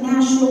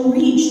international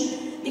reach,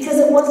 because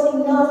it wasn't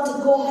enough to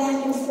go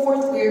back and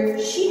forth where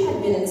she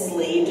had been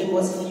enslaved and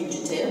was a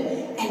fugitive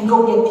and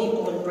go get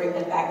people and bring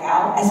them back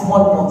out as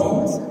one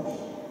woman.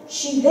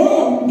 She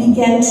then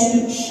began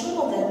to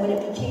shuttle them when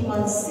it became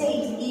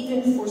unsafe,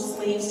 even for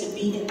slaves to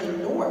be in the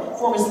North,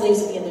 former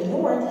slaves to be in the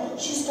North.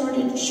 She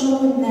started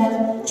shuttling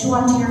them to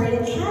Ontario,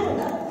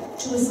 Canada,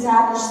 to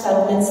establish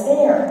settlements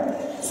there.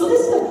 So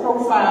this is the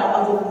profile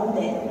of a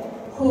woman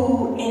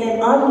who, in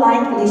an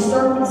unlikely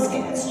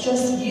circumstance,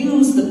 just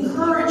used the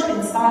courage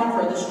inside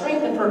her, the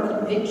strength of her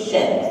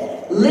conviction,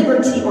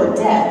 liberty or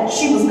death.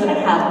 She was going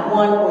to have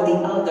one or the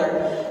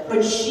other,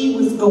 but she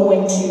was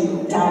going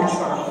to die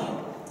trying.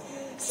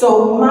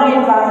 So my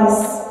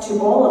advice to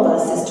all of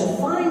us is to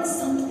find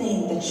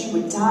something that you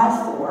would die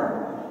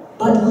for,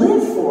 but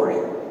live for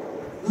it.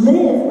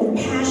 Live with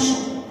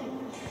passion.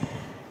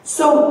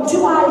 So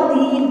do I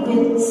lead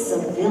with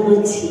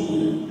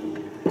civility?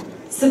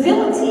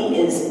 Civility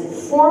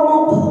is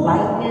formal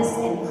politeness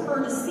and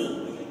courtesy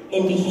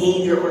in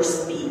behavior or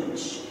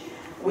speech.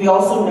 We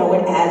also know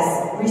it as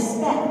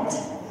respect.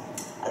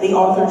 The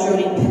author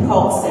Jodi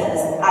Picoult says,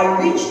 "I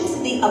reach into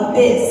the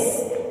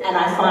abyss and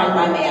I find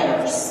my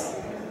manners."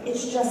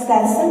 It's just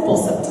that simple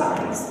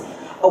sometimes.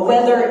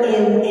 Whether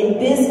in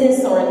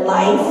business or in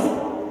life,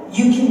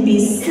 you can be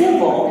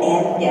civil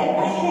and get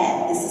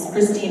ahead. This is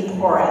Christine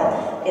Porat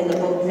in the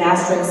book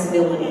Mastering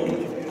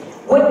Civility.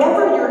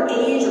 Whatever your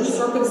age or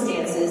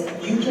circumstances,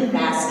 you can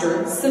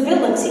master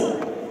civility.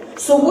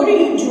 So what are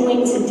you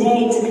doing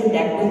today to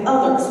connect with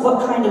others?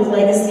 What kind of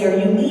legacy are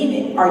you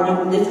leaving? Are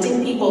you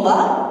lifting people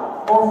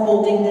up or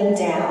holding them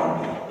down?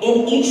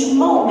 In each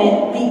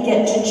moment, we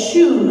get to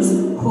choose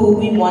who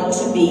we want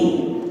to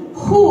be.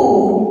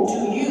 Who do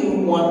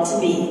you want to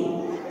be?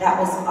 That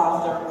was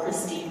author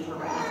Christine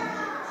Porat.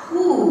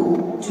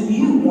 Who do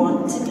you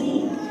want to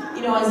be?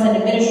 You know, as an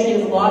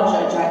administrative law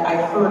judge, I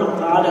heard a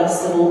lot of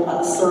civil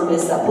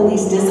service,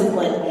 police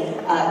discipline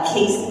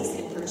cases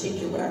in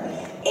particular.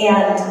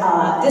 And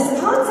this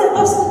concept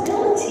of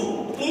civility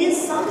is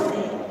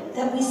something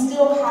that we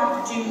still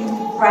have to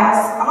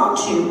grasp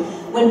onto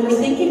when we're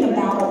thinking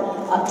about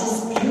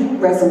dispute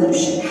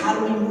resolution. How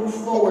do we move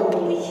forward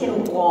when we hit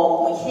a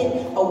wall, when we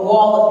hit a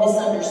wall of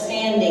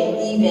misunderstanding,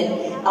 even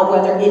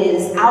whether it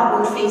is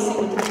outward facing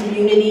with the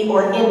community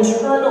or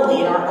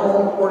internally in our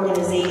own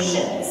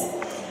organizations.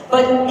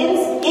 But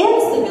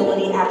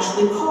instability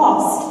actually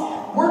costs.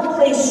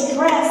 Workplace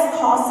stress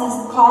costs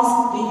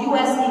the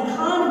U.S.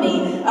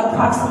 economy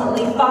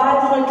approximately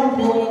 $500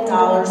 million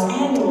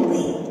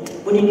annually.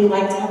 Wouldn't you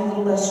like to have a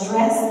little less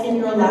stress in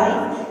your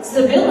life?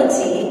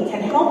 Civility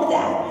can help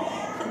that.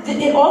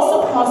 It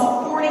also costs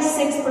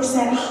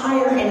 46%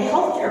 higher in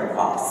healthcare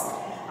costs.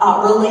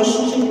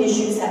 Relationship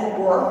issues at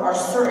work are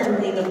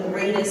certainly the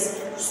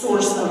greatest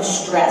source of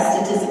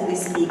stress, statistically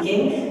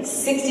speaking.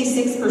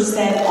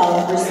 66%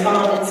 of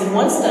respondents in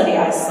one study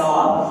I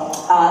saw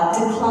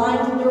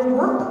declined in their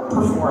work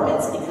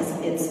performance because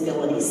of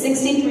instability.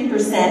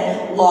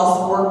 63%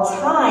 lost work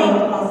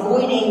time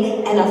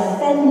avoiding an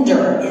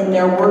offender in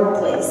their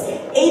workplace.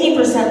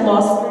 80%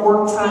 lost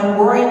work time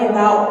worrying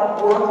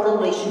about work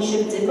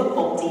relationship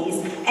difficulties,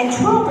 and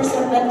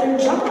 12% left their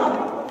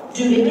job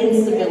due to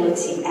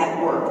instability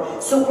at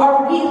work. So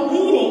are we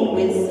leading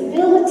with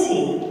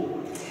civility?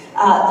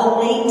 The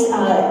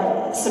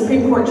late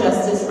Supreme Court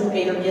Justice Ruth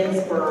Bader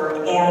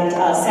Ginsburg and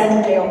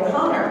Sandra Day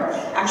O'Connor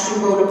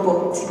actually wrote a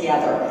book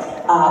together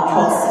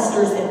called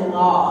Sisters in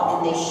Law,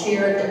 and they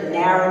shared their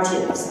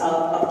narratives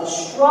of the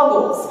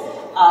struggles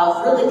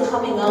of really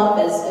coming up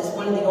as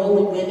one of the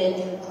only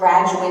women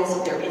graduates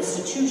of their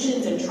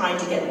institutions and trying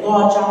to get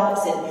law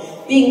jobs,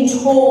 and being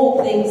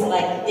told things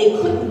like they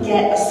couldn't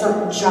get a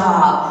certain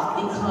job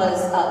because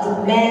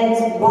the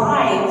men's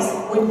wives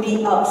would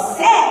be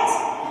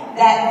upset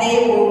that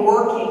they were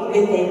working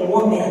with a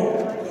woman.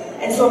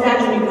 And so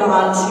imagine you've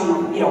gone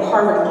to,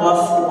 Harvard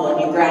Law School and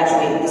you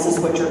graduate and this is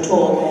what you're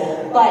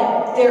told.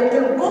 But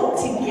they're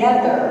booked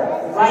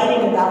together,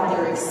 writing about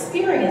their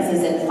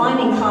experiences and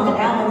finding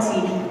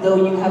commonality, though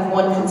you have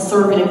one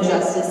conservative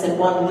justice and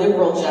one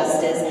liberal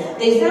justice.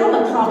 They found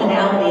a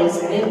commonality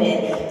as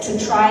women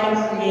to try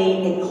to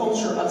create a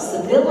culture of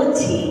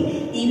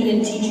civility, even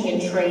in teaching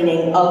and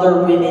training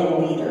other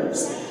women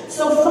leaders.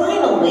 So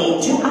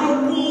finally, do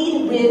I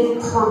lead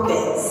with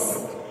purpose?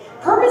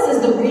 Purpose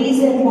is the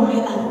reason why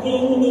a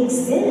thing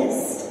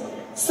exists.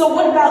 So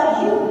what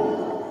about you?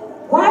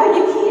 Why are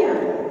you here?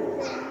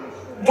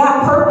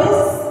 Got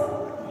purpose?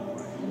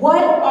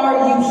 What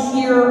are you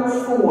here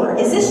for?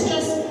 Is this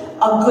just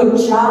a good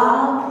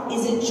job?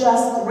 Is it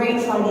just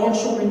great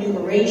financial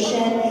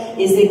remuneration?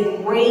 Is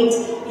it great,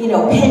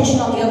 pension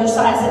on the other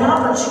side? Is it an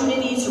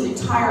opportunity to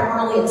retire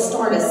early and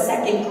start a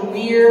second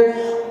career?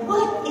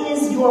 What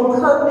is your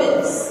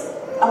purpose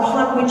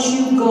upon which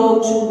you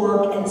go to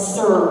work and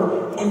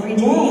serve every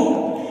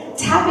day?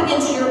 Tapping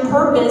into your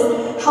purpose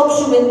helps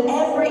you in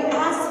every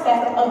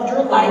aspect of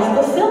your life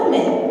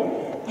fulfillment.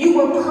 You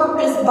were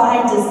purposed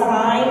by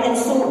design, and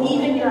so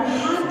even your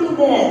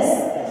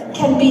happiness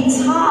can be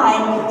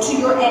tied to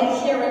your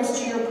adherence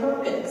to your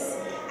purpose,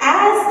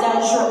 as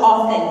does your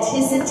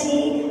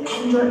authenticity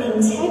and your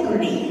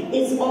integrity.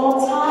 It's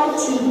all tied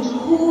to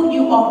who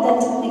you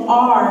authentically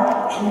are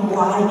and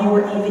why you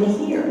are even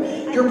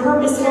here. Your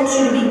purpose helps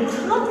you to be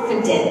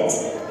confident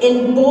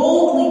in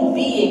boldly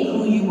being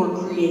who you were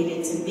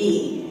created to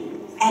be.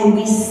 And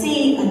we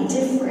see a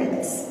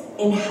difference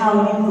in how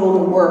you go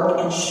to work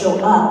and show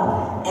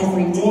up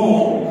every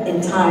day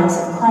in times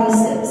of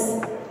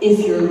crisis if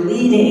you're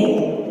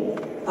leading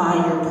by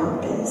your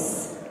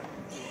purpose.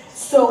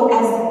 So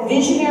as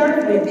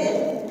visionary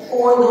women,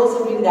 or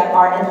those of you that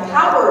are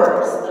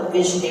empowerers of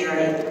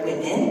visionary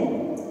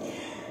women,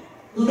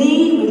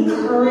 lead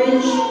with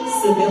courage,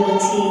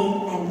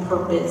 civility, and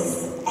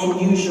purpose,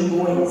 and use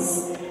your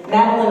voice.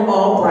 Madeleine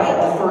Albright,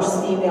 the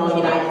first female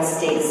United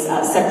States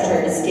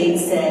Secretary of State,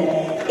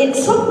 said, "It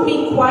took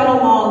me quite a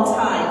long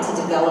time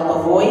to develop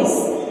a voice,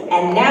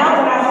 and now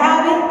that I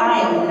have it, I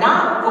am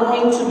not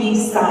going to be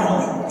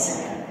silent."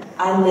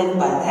 I live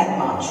by that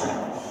mantra.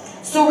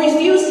 So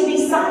refuse to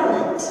be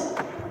silent.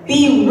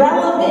 Be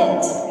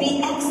relevant,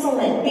 be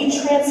excellent, be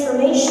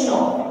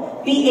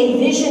transformational, be a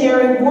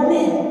visionary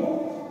woman.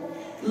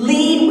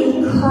 Lead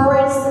with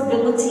courage,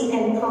 civility,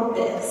 and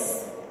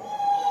purpose.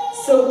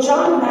 So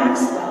John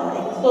Maxwell,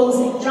 in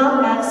closing,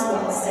 John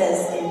Maxwell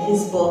says in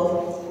his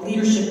book,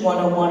 Leadership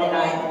 101, and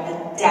I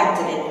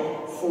adapted it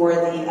for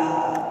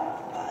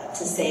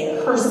to say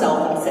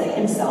herself instead of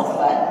himself,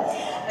 but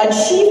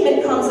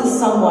achievement comes to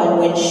someone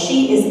when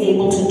she is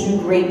able to do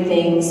great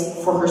things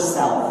for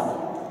herself.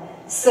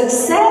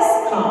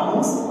 Success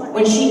comes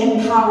when she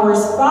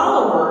empowers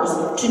followers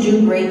to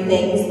do great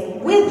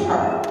things with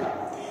her.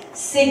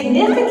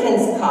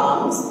 Significance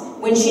comes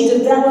when she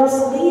develops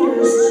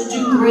leaders to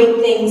do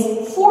great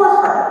things for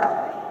her.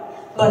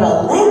 But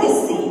a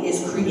legacy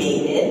is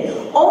created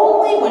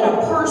only when a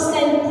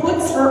person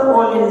puts her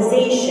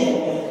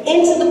organization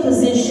into the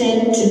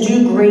position to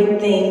do great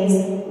things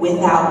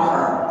without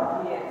her.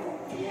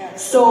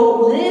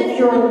 So live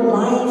your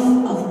life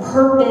of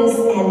purpose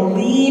and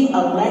leave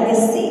a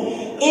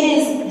legacy. It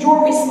is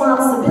your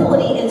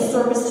responsibility in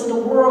service to the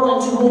world,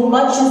 and to whom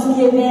much is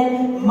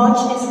given, much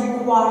is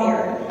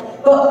required.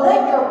 But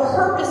let your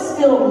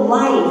purpose-filled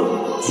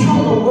life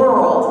tell the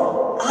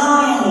world,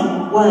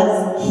 I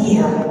was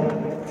here.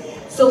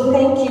 So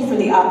thank you for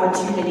the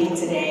opportunity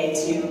today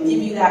to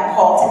give you that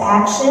call to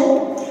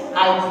action.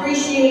 I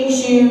appreciate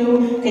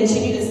you.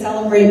 Continue to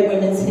celebrate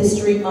Women's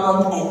History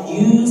Month and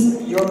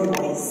use your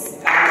voice.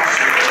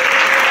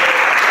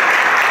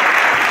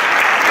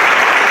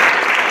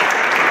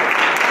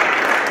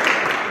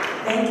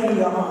 Thank you,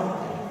 Your Honor.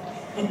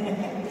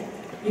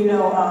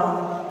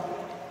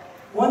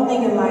 One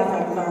thing in life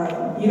I've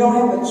learned, you don't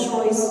have a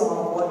choice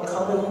on what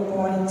color you're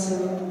born into,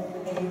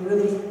 and you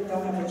really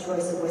don't have a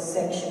choice of what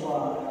sex you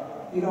are.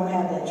 You don't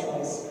have that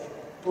choice.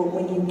 But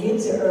when you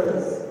get to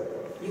earth,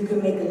 you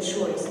can make a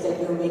choice that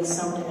you'll make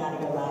something out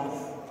of your life.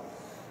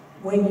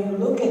 When you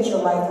look at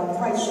your life, I'm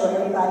quite sure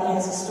everybody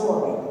has a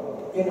story.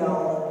 You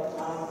know,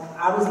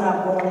 I was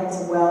not born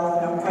into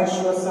wealth, and I'm quite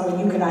sure some of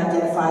you can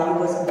identify you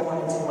wasn't born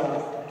into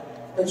wealth.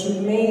 But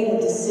you made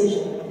a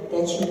decision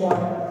that you want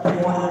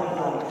more out of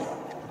life.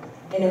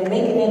 And in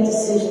making that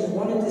decision,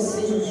 one of the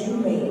decisions you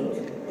made,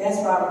 that's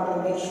why I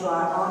want to make sure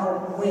I honor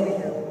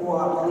women who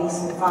are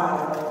police and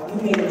fire. You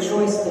made a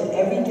choice that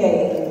every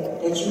day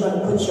that you're going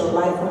to put your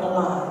life on the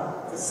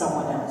line for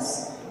someone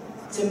else.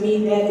 To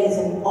me, that is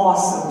an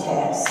awesome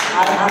task.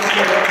 I feel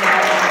like it's an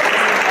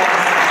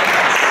awesome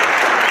task.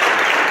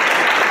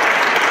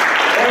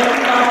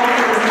 Everybody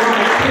is not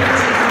equipped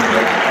to do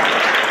that.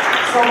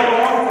 So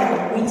often,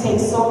 we take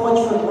so much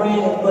for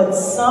granted, but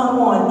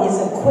someone is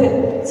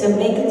equipped to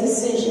make a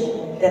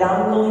decision that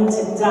I'm willing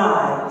to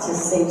die to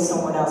save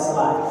someone else's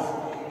life.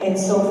 And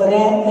so for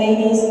that,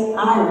 ladies,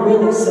 I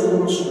really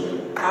salute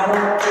you. I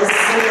don't just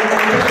say it.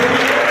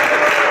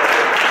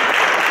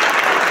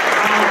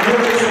 I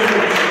really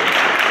salute you.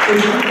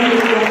 Because you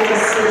made that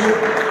decision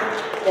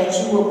that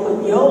you will put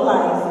your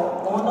life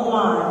on the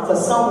line for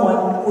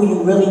someone who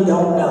you really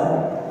don't know.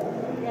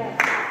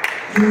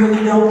 You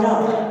really don't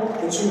know,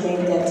 but you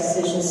made that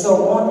decision.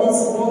 So on this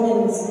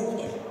Women's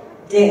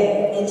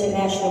Day,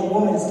 International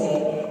Women's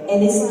Day,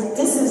 and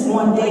this is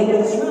one day, but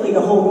it's really the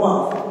whole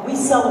month. We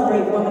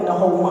celebrate women the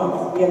whole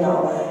month, you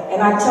know.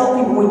 And I tell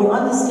people, when you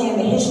understand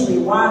the history,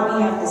 why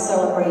we have to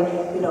celebrate,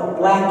 you know,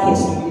 Black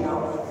history, you know,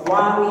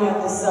 why we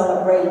have to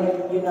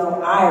celebrate, you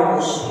know,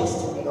 Irish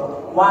history, or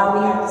why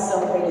we have to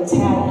celebrate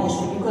Italian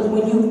history, because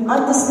when you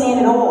understand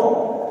it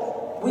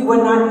all, we were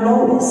not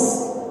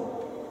noticed.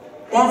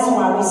 That's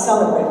why we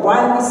celebrate.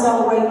 Why do we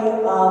celebrate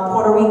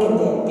Puerto Rican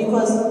Day?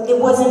 Because it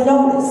wasn't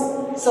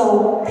noticed.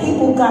 So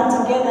people got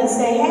together and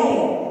say,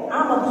 hey,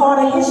 I'm a part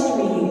of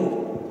history here.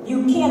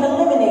 You can't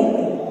eliminate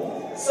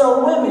me.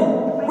 So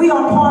women, we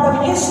are part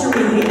of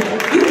history here.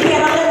 You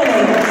can't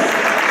eliminate us.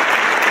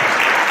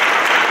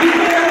 You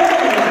can't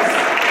eliminate us.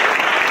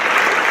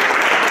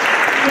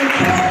 You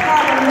can't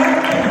have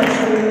American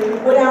history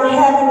without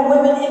having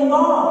women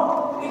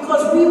involved,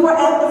 because we were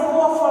at the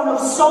forefront of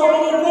so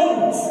many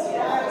things.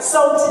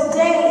 So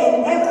today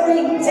and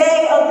every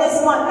day of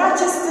this month, not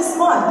just this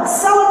month,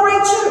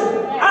 celebrate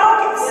you. I don't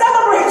get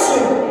celebrate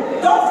you.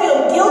 Don't feel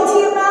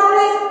guilty about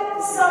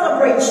it.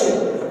 Celebrate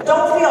you.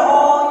 Don't feel,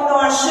 oh, you know,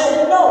 I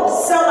shouldn't. No,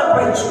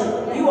 celebrate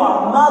you. You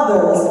are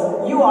mothers.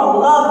 You are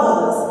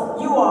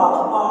lovers. You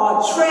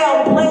are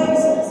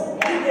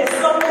trailblazers. There's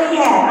so many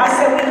hats. I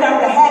said we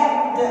got the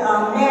hat, the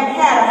Mad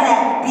Hatter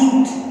hat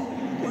beat.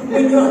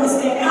 When you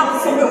understand how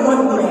to in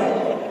one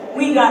way,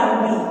 we got them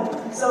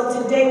beat.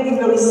 So today we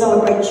really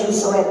celebrate you.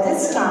 So at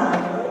this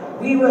time,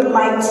 we would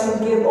like to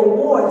give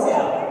awards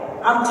out.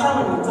 I'm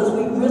telling you, because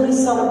we really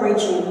celebrate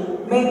you.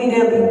 Maybe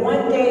there'll be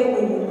one day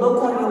when you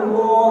look on your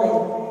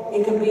wall, and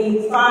it could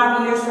be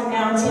 5 years from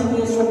now, 10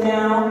 years from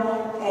now,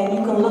 and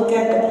you can look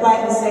at the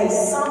plaque and say,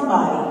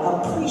 somebody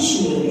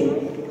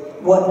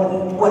appreciated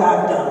what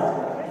I've done.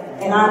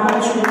 And I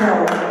want you to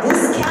know,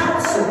 this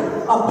council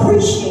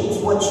appreciates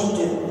what you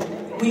do.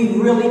 We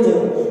really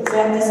do. So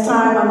at this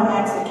time, I'm going to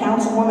ask the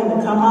councilwoman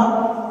to come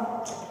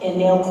up, and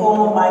they'll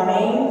call them by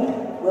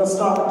name. We'll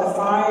start with the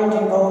fire,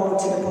 then go over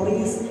to the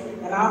police,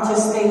 and I'll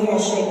just stay here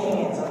and shake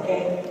hands,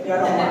 okay? Y'all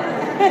don't mind.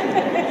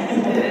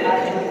 I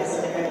do this,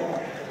 okay?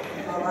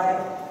 All right?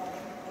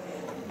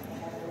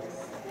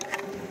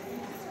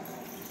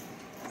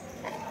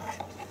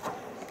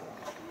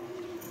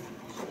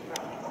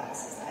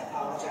 I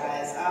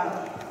apologize.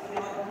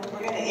 We're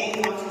going to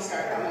aim once you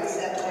start. I'm going to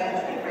step away and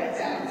let me break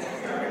down.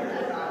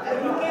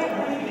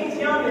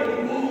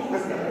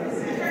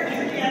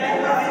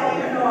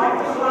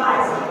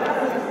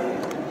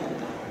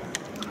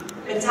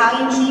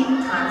 Battalion Chief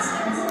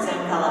Constance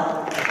Zampella.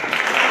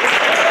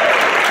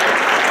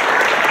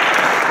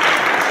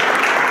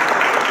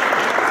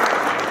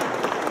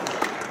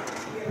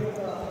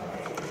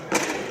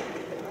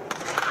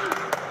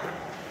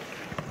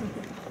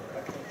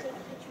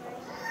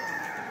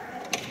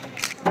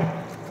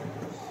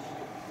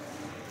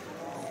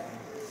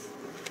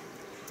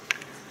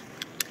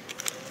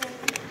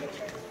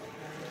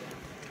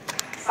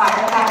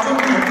 Fire Captain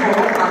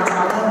Nicole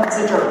Montana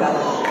Zadurga.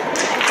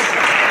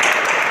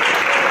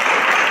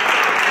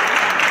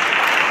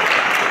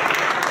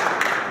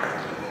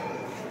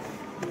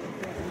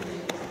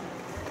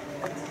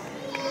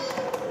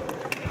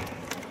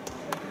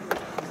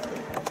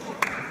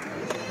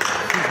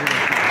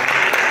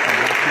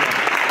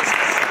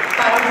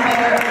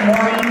 Firefighter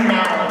Maureen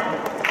Nally.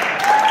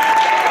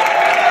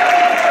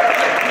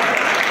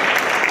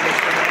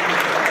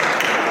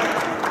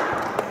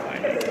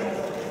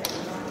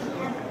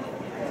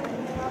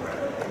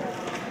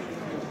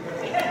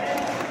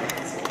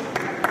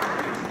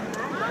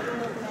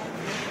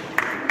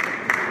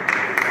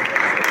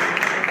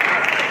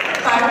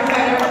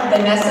 Firefighter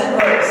Vanessa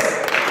Gross.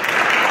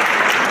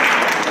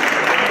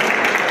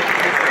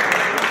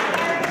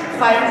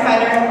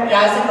 Firefighter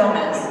Yaza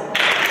Gomez.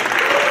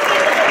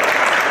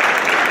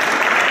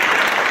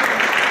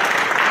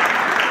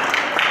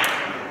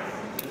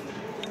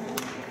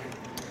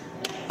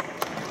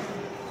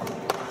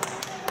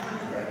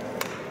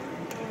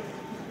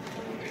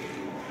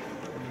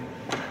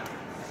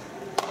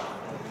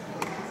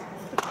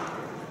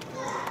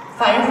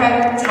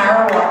 Firefighter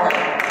Tara Walker.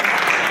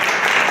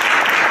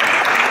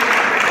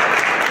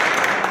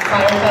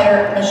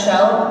 Firefighter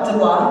Michelle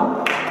Dubois.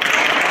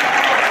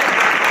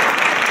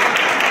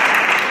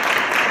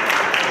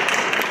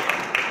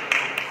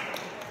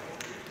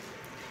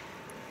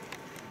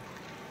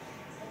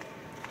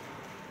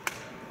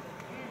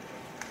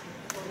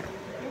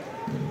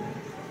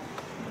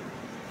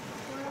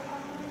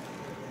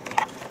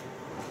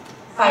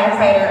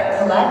 Firefighter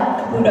Colette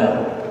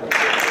Caputo.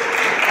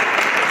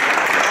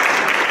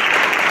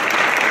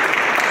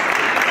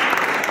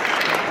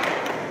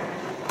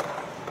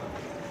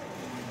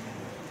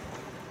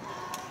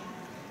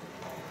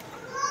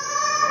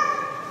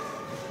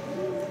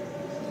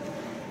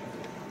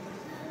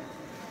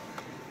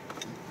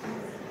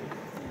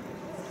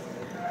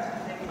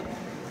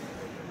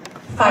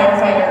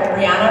 Firefighter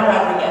Brianna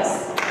Rodriguez.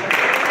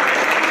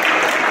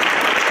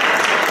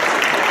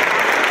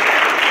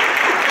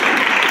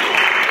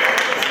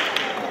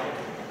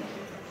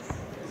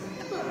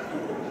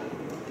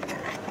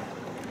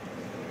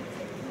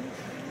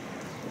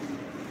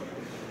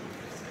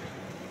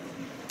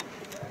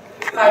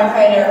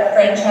 Firefighter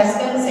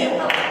Francesca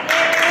Zampel.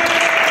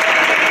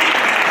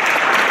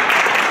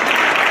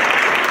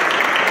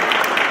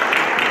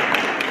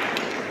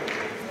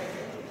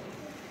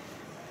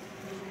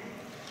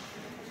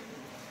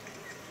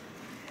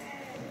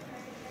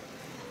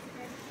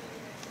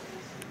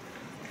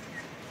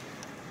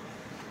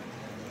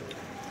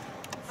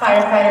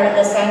 Firefighter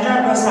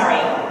Lysandra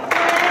Rosario.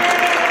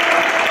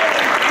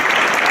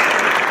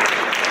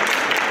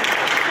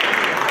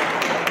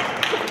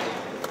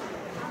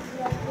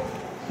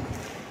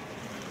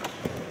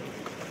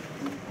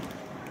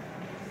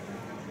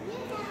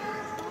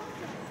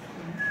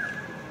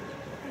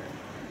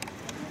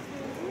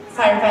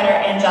 Firefighter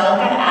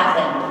Angelica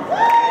Athen.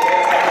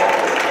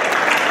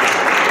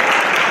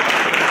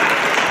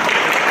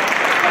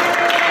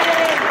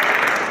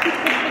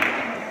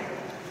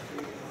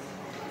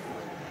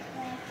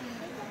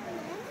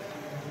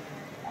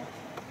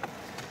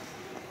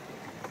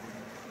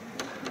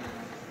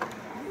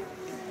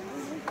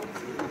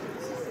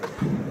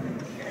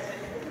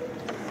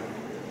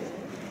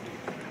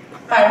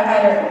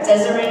 Firefighter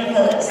Desiree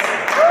Hillis.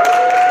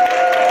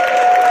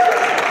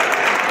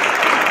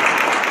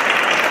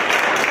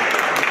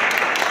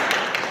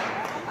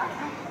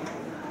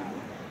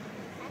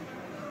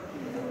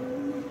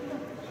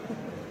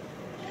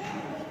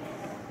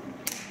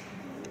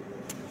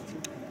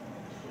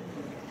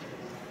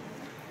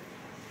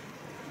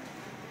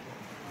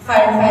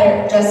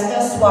 Firefighter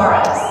Jessica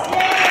Suarez.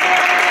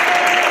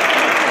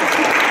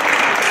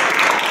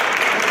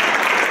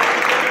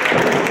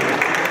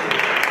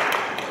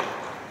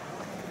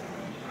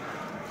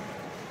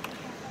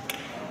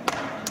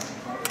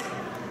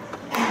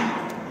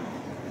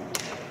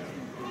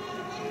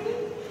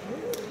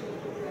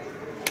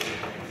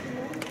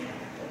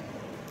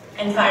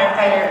 And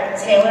Firefighter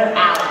Taylor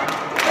Allen.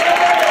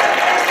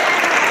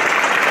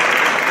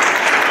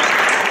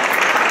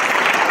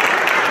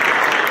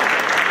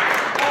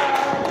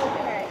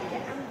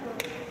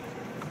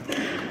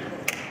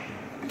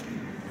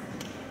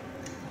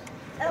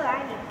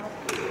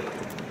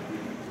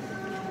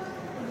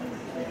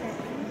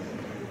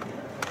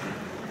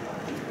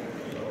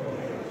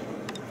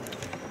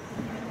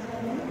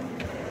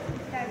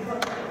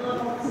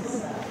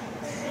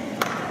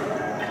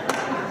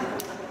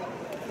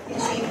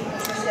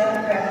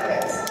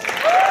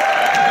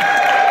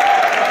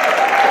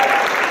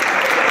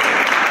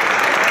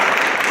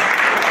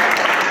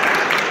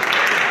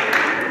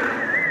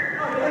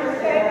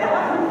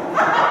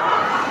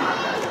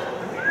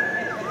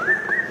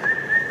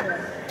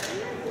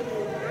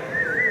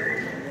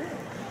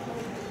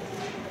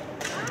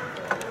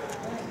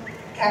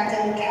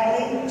 Captain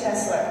Kelly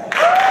Chesler.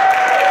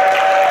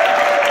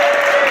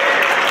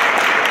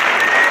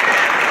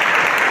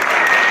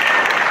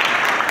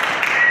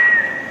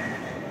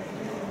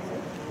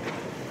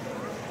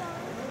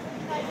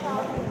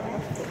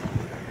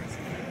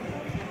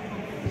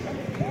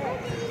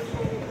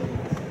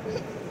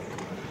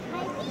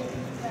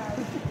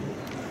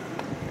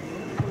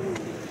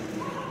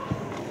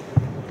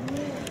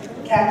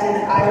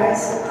 Captain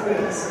Iris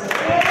Cruz.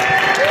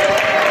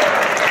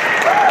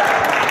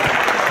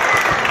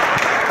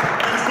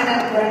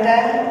 Lieutenant Brenda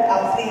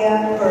Althea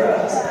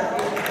Burrows.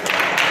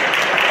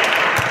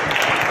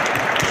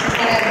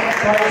 Lieutenant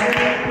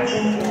Marjorie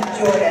E.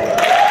 Jordan.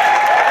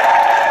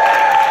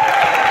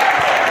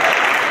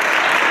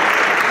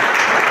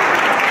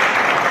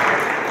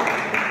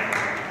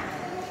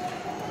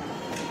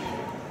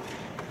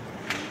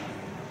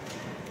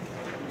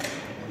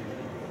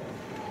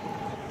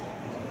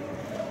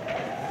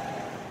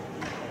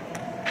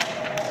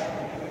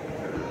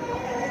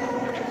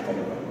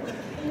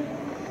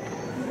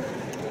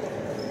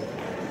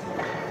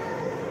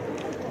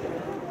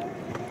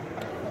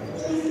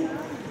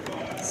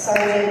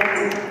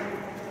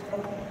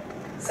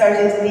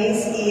 Sergeant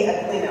Denise E.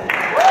 Aquino.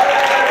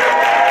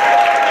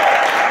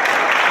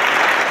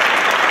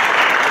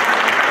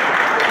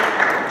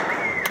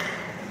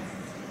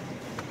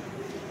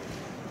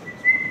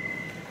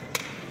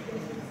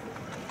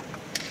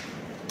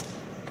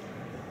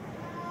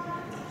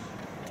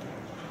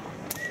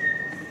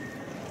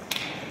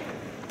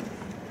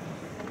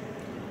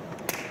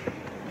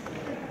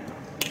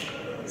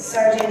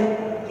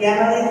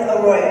 Yamalith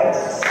Arroyo.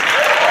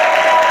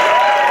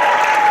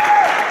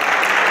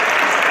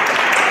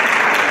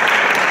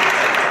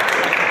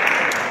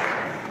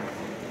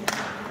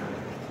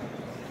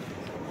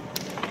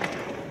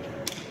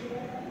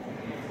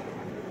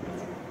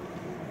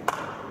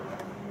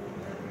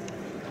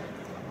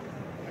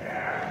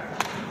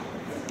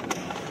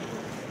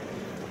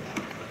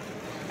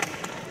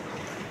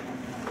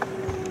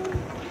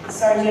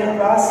 Sergeant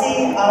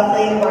Rossi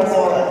Audley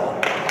Barzola.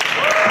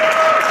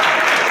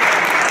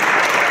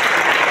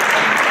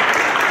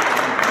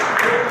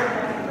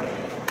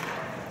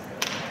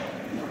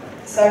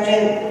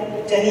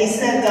 Sergeant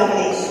Janisa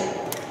Dominish.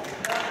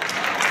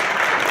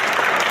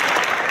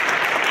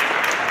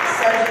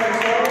 Sergeant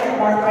Jill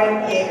Margaret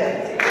Yeager.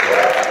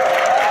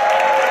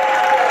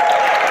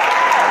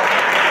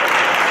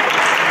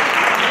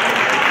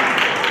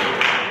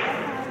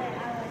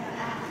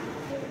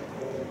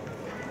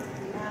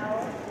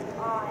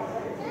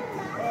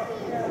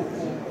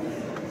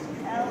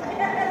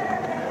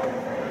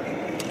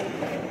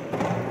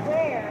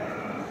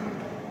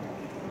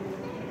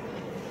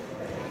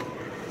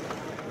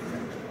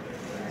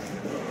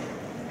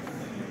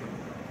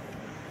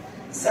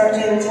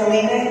 Sergeant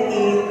Talina E.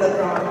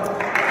 LeBron.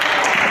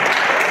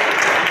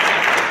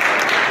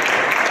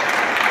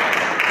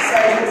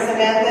 Sergeant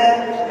Samantha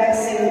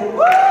Maxine.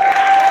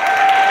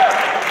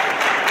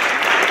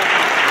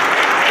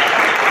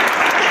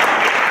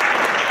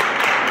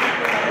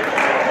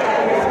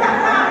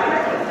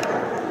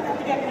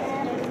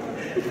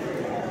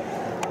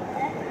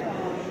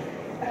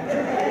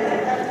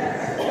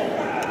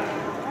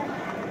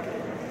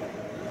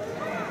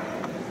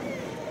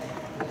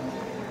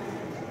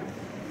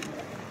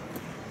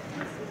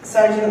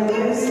 Sergeant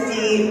Luz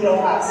D.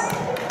 Rojas.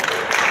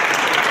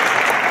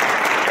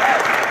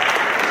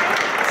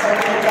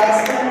 Sergeant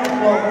Justin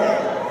Wolfe.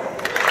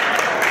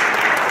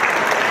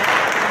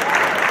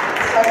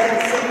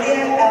 Sergeant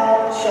Cynthia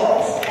L.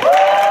 Schultz.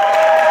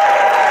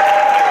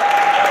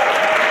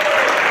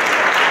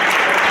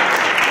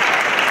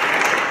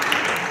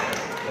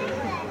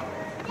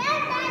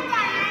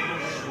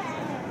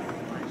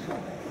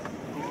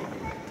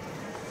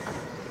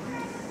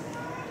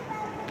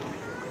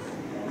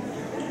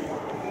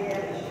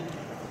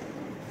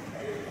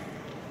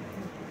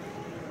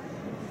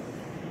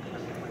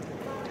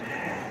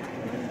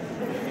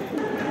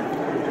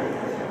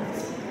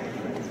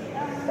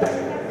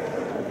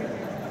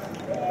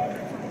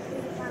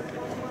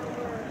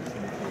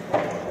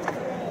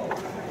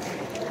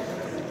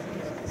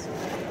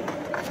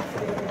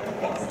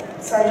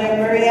 Sergeant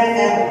Maria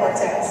M.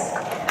 Cortez.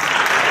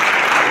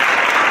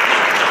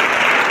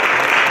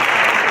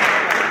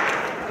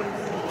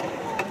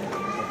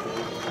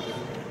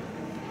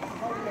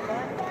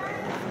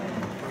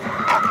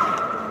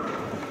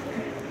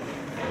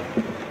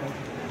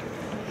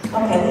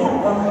 Okay, we have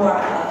one more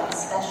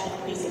special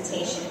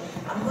presentation.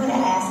 I'm going to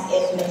ask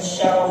if Ms.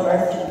 Cheryl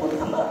Murphy will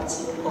come up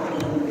to the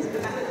podium.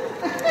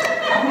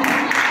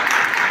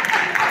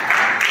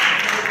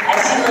 As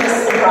she looks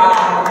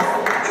surprised.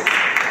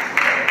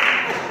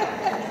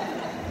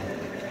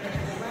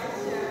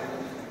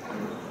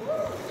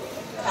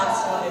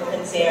 Councilwoman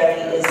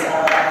Panseri is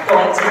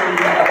going to read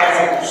a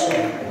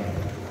resolution.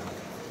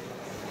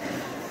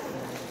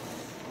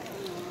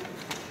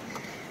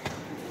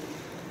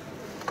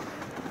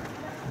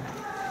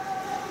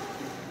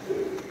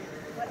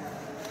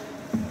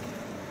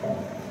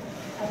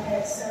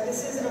 Okay, so this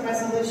is a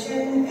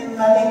resolution in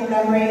loving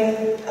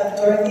memory of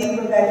Dorothy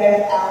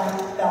Rebecca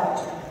Allen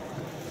Bellinger.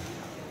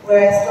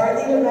 Whereas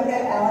Dorothy Rebecca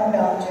Allen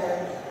Bellinger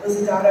was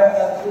the daughter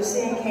of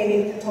Lucy and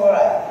Katie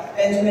Katora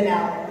Benjamin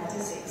Allen,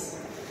 deceased.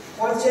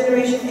 Fourth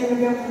generation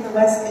immigrant from the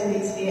West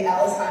Indies via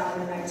Ellis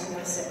Island in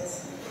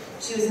 1906.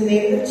 She was a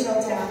native of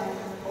Chilltown,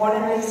 born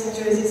and raised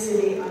in Jersey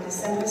City on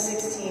December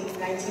 16,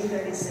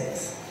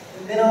 1936,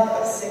 the middle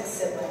of 6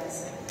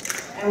 siblings.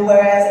 And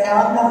whereas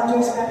Allen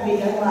Bellinger spent her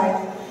young life,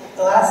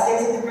 the last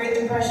days of the Great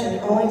Depression,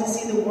 only to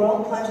see the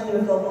world plunge into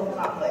a global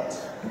conflict.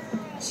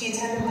 She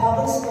attended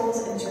public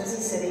schools in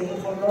Jersey City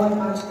before going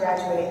on to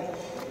graduate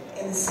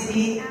in the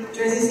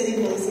Jersey City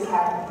Police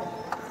Academy.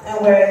 And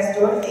whereas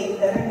Dorothy,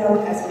 better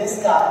known as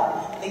Miss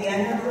God,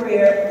 began her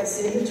career with the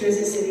City of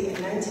Jersey City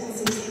in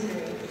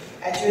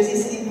 1963 at Jersey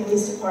City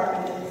Police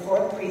Department in the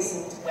 4th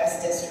Precinct,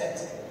 West District.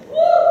 As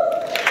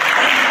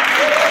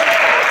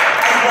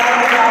well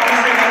as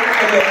volunteering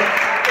for the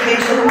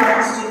Probation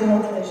Office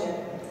Juvenile Division.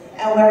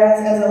 And whereas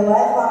as a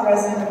lifelong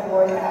resident of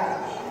Ward Ave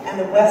and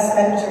the west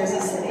side of Jersey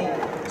City,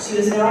 she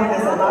was known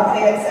as the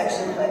Lafayette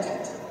Section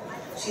Legend.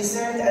 She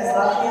served as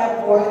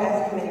Lafayette Ward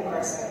Ave committee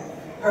person.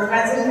 Her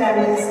friends and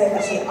family said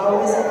that she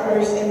always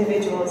encouraged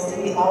individuals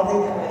to be all they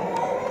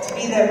could, to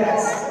be their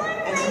best,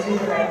 and to do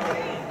the right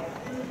thing.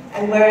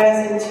 And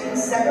whereas in 2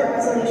 separate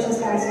resolutions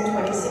passed in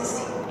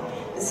 2016,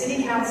 the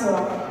City Council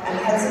and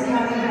the Hudson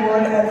County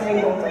Board of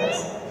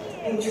Freeholders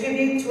paid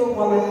tribute to a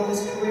woman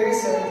whose career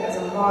served as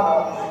a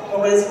model for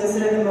what is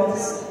considered the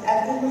most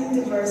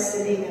ethnically diverse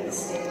city in the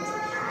state,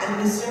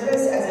 and whose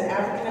service as an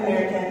African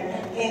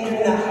American came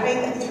during the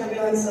height of the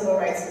turbulent civil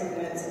rights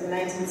movements in the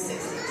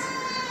 1960s.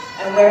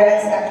 And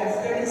whereas after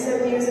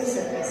 37 years of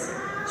service,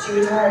 she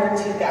retired in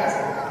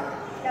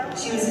 2000.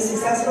 She was a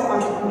successful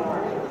entrepreneur.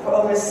 For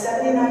over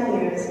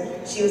 79 years,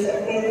 she was a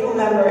faithful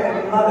member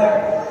and mother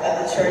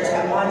of the church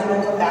at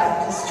Monumental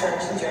Baptist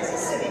Church in Jersey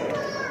City.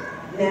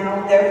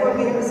 Now, therefore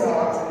be it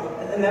resolved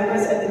that the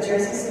members of the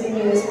Jersey City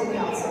Municipal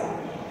Council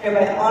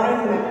hereby honor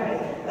the memory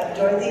of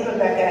Dorothy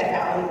Rebecca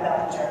Allen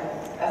Bellinger,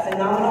 a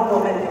phenomenal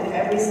woman in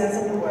every sense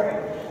of the word,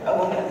 a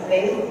woman of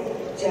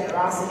faith,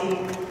 generosity,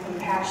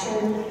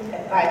 compassion,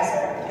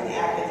 advisor, and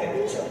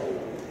advocate for children.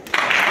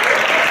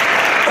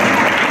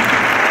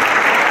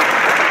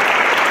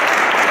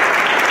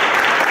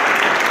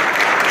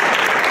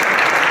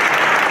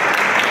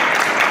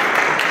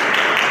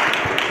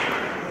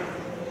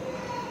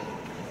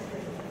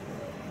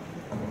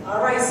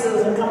 All right,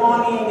 Susan, come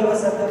on in and give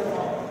us a good one.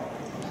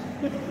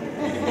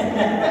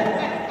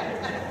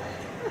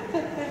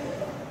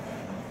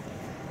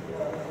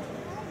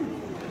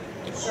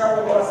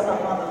 Shirley wasn't a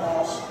mother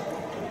last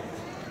year.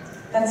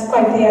 That's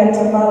quite the act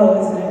to follow,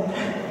 isn't it?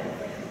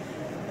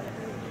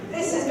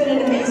 This has been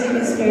an amazing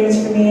experience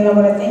for me, and I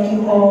want to thank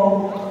you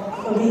all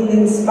for being the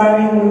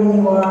inspiring women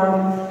you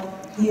are,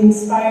 the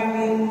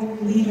inspiring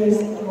leaders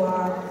that you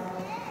are,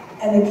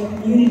 and the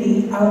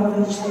community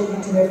outreach that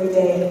you do every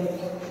day.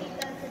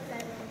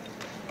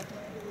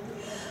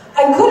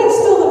 I could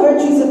extol the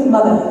virtues of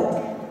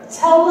motherhood,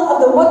 tell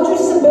of the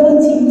wondrous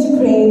ability to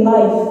create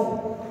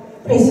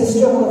life, praise the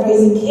struggle of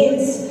raising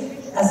kids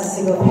as a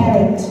single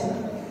parent,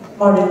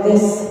 martyr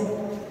this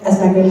as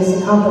my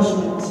greatest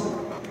accomplishment.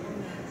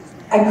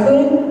 I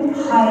couldn't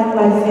hide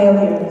my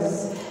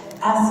failures,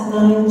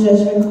 asinine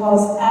judgment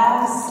calls,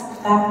 ass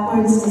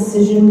backwards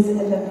decisions, and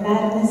the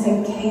madness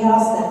and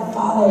chaos that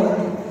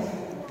followed.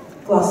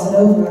 Gloss it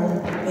over,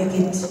 make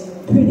it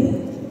pretty.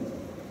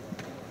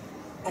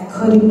 I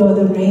could ignore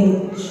the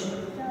rage,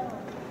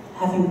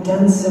 having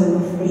done so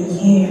for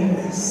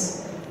years.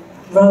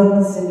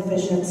 Runs in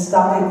fishing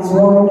stockings,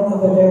 worn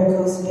over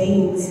varicose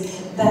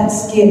veins, that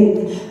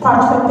skin,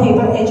 parchment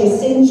paper edges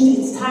singed,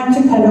 it's time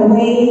to cut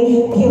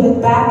away, peel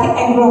it back,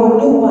 and grow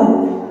a new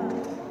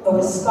one.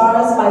 Over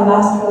scars my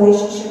last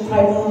relationship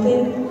pried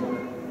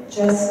open,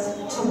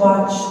 just to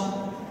watch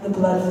the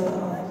blood flow.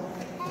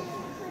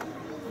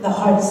 The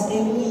hardest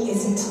thing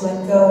isn't to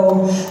let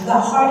go. The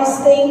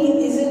hardest thing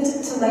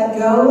isn't to let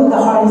go.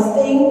 The hardest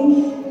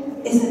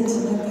thing isn't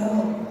to let go.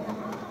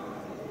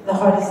 The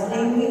hardest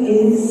thing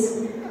is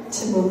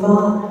to move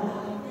on.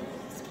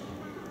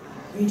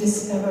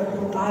 Rediscover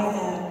who I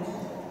am.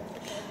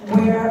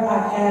 Where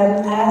I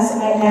am as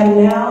I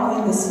am now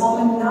in this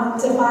moment, not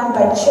defined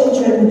by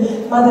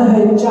children,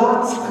 motherhood,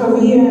 jobs,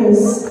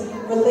 careers,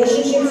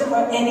 relationships,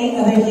 or any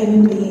other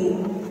human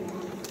being.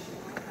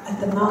 At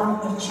the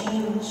mountain of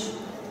change,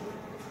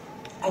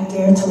 I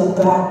dare to look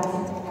back.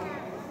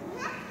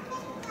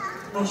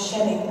 My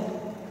shedding,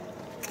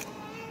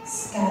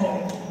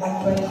 scattered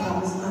like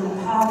breadcrumbs on a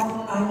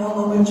path I no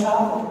longer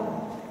travel.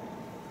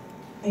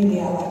 Maybe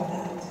I like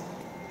that.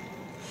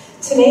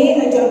 Today,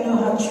 I don't know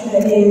how true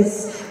that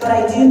is, but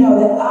I do know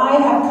that I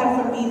have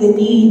cut from me the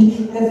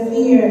need, the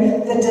fear,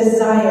 the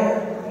desire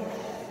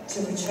to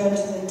return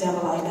to the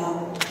devil I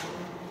know.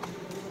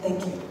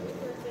 Thank you.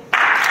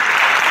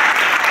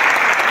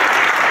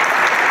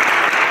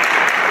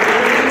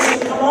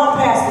 Come on,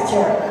 Pastor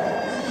Jerry.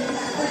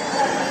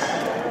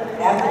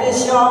 After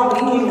this, y'all, we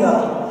can go.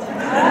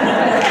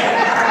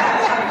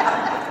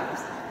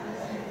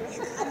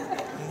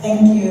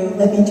 Thank you.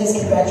 Let me just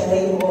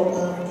congratulate all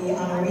of the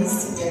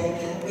honorees today.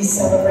 We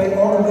celebrate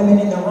all the women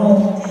in the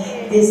room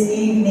this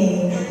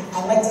evening.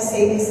 I'd like to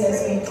say this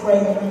as we pray,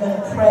 and we're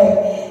going to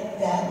pray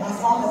that my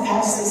former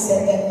pastor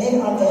said that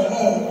men are the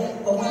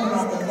head, but women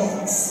are the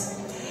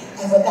necks.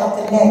 And without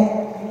the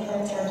neck, you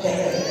can't turn the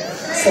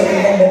head. So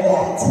remember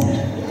that.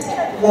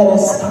 Let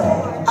us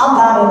pray. Our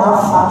God and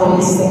our Father,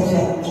 we say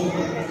thank you.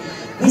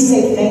 We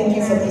say thank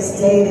you for this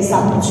day, this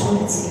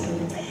opportunity.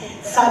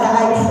 Father,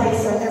 I pray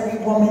for every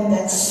woman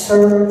that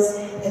serves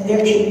in their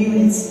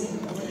community.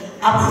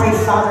 I pray,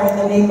 Father, in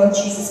the name of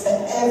Jesus,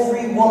 for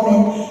every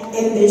woman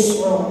in this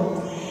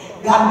room.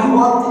 God, we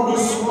walked in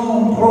this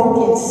room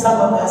broken, some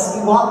of us.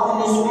 We walked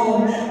in this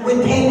room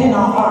with pain in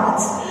our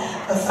hearts.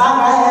 But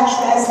Father, I ask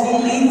you as we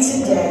leave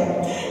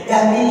today,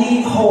 that we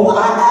leave whole.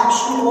 I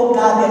ask you, oh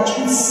God, that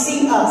you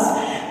see us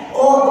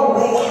all the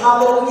way,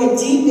 hallelujah,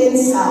 deep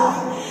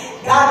inside.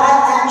 God,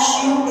 I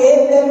ask you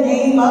in the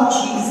name of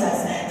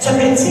Jesus to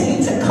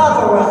continue to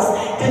cover us,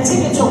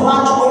 continue to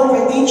watch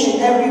over each and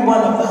every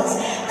one of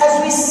us.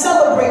 As we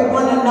celebrate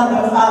one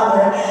another,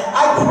 Father,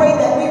 I pray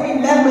that we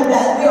remember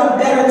that we are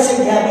better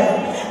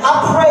together. I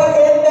pray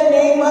in the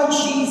name of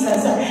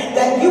Jesus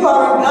that you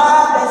are a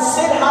God that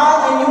sit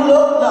high and you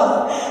look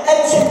low. And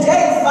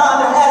today,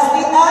 Father, as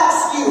we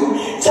ask you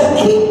to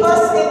keep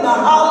us in the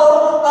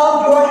hollow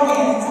of your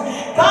hands,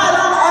 God,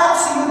 I'm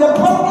asking you the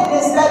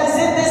brokenness that is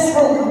in this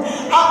room.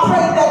 I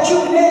pray that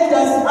you mend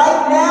us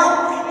right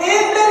now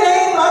in the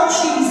name of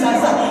Jesus.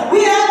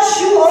 We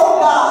ask you, oh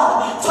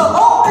God, to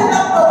open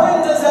up the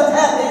windows of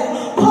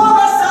heaven, pour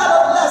us out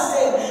a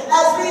blessing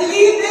as we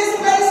leave this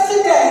place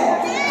today.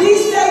 We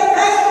say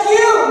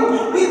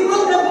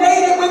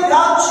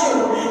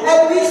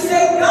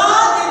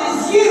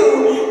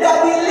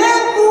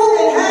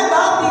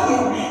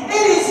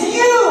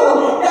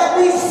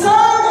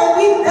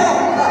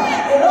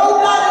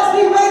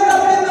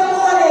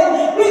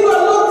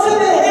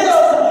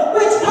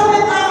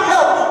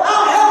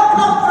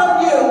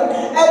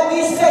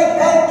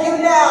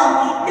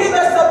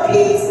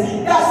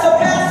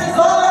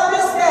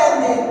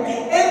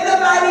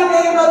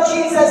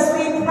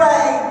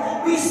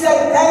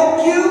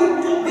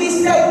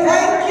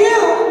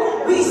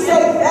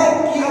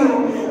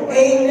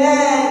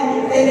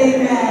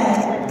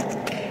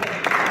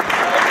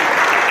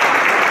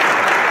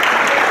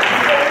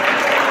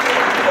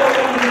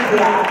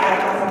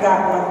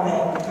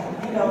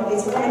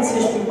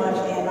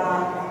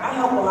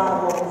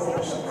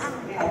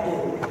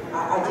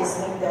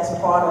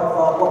part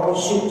of what we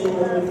should do if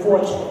we're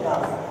fortunate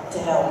enough to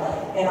help.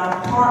 And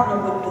I'm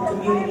partnered with the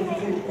Community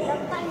Food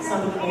Bank.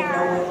 Some of you may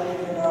know it,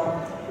 you know.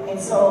 And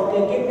so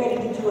they're getting ready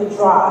to do a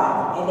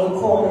drive, and they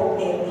call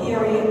it their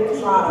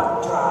period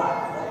product drive,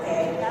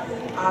 okay?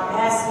 I'm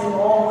asking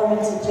all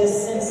women to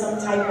just send some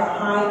type of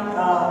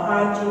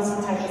hygiene,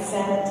 some type of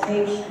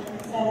sanitary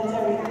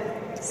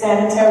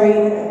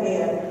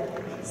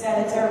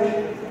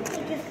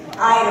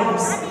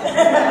items.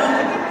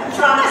 I'm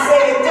trying to say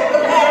it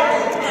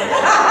diplomatically.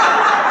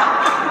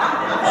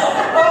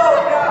 Oh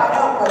God,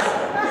 help us.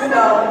 You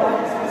know,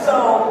 so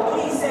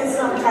please send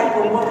some type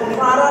of women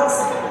products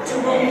to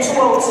room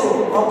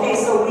 202, okay,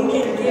 so we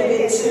can give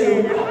it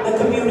to the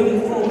Community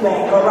Food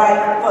Bank, all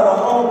right, for the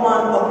whole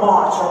month of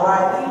March, all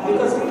right,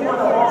 because we want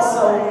to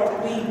also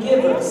be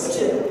givers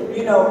too,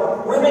 you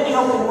know, women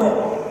helping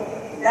women.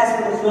 That's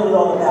what it's really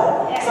all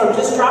about. So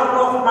just drop it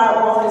off in my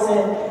office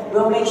and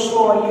we'll make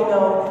sure, you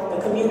know, the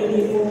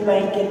Community Food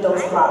Bank get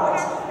those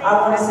products. I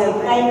want to say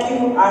thank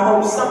you. I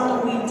hope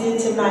something we did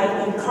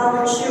tonight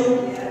encouraged you.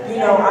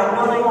 You know, I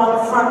know you're on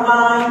the front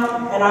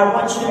line, and I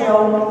want you to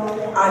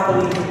know I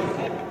believe in you.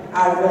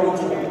 I really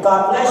do.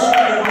 God bless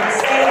you.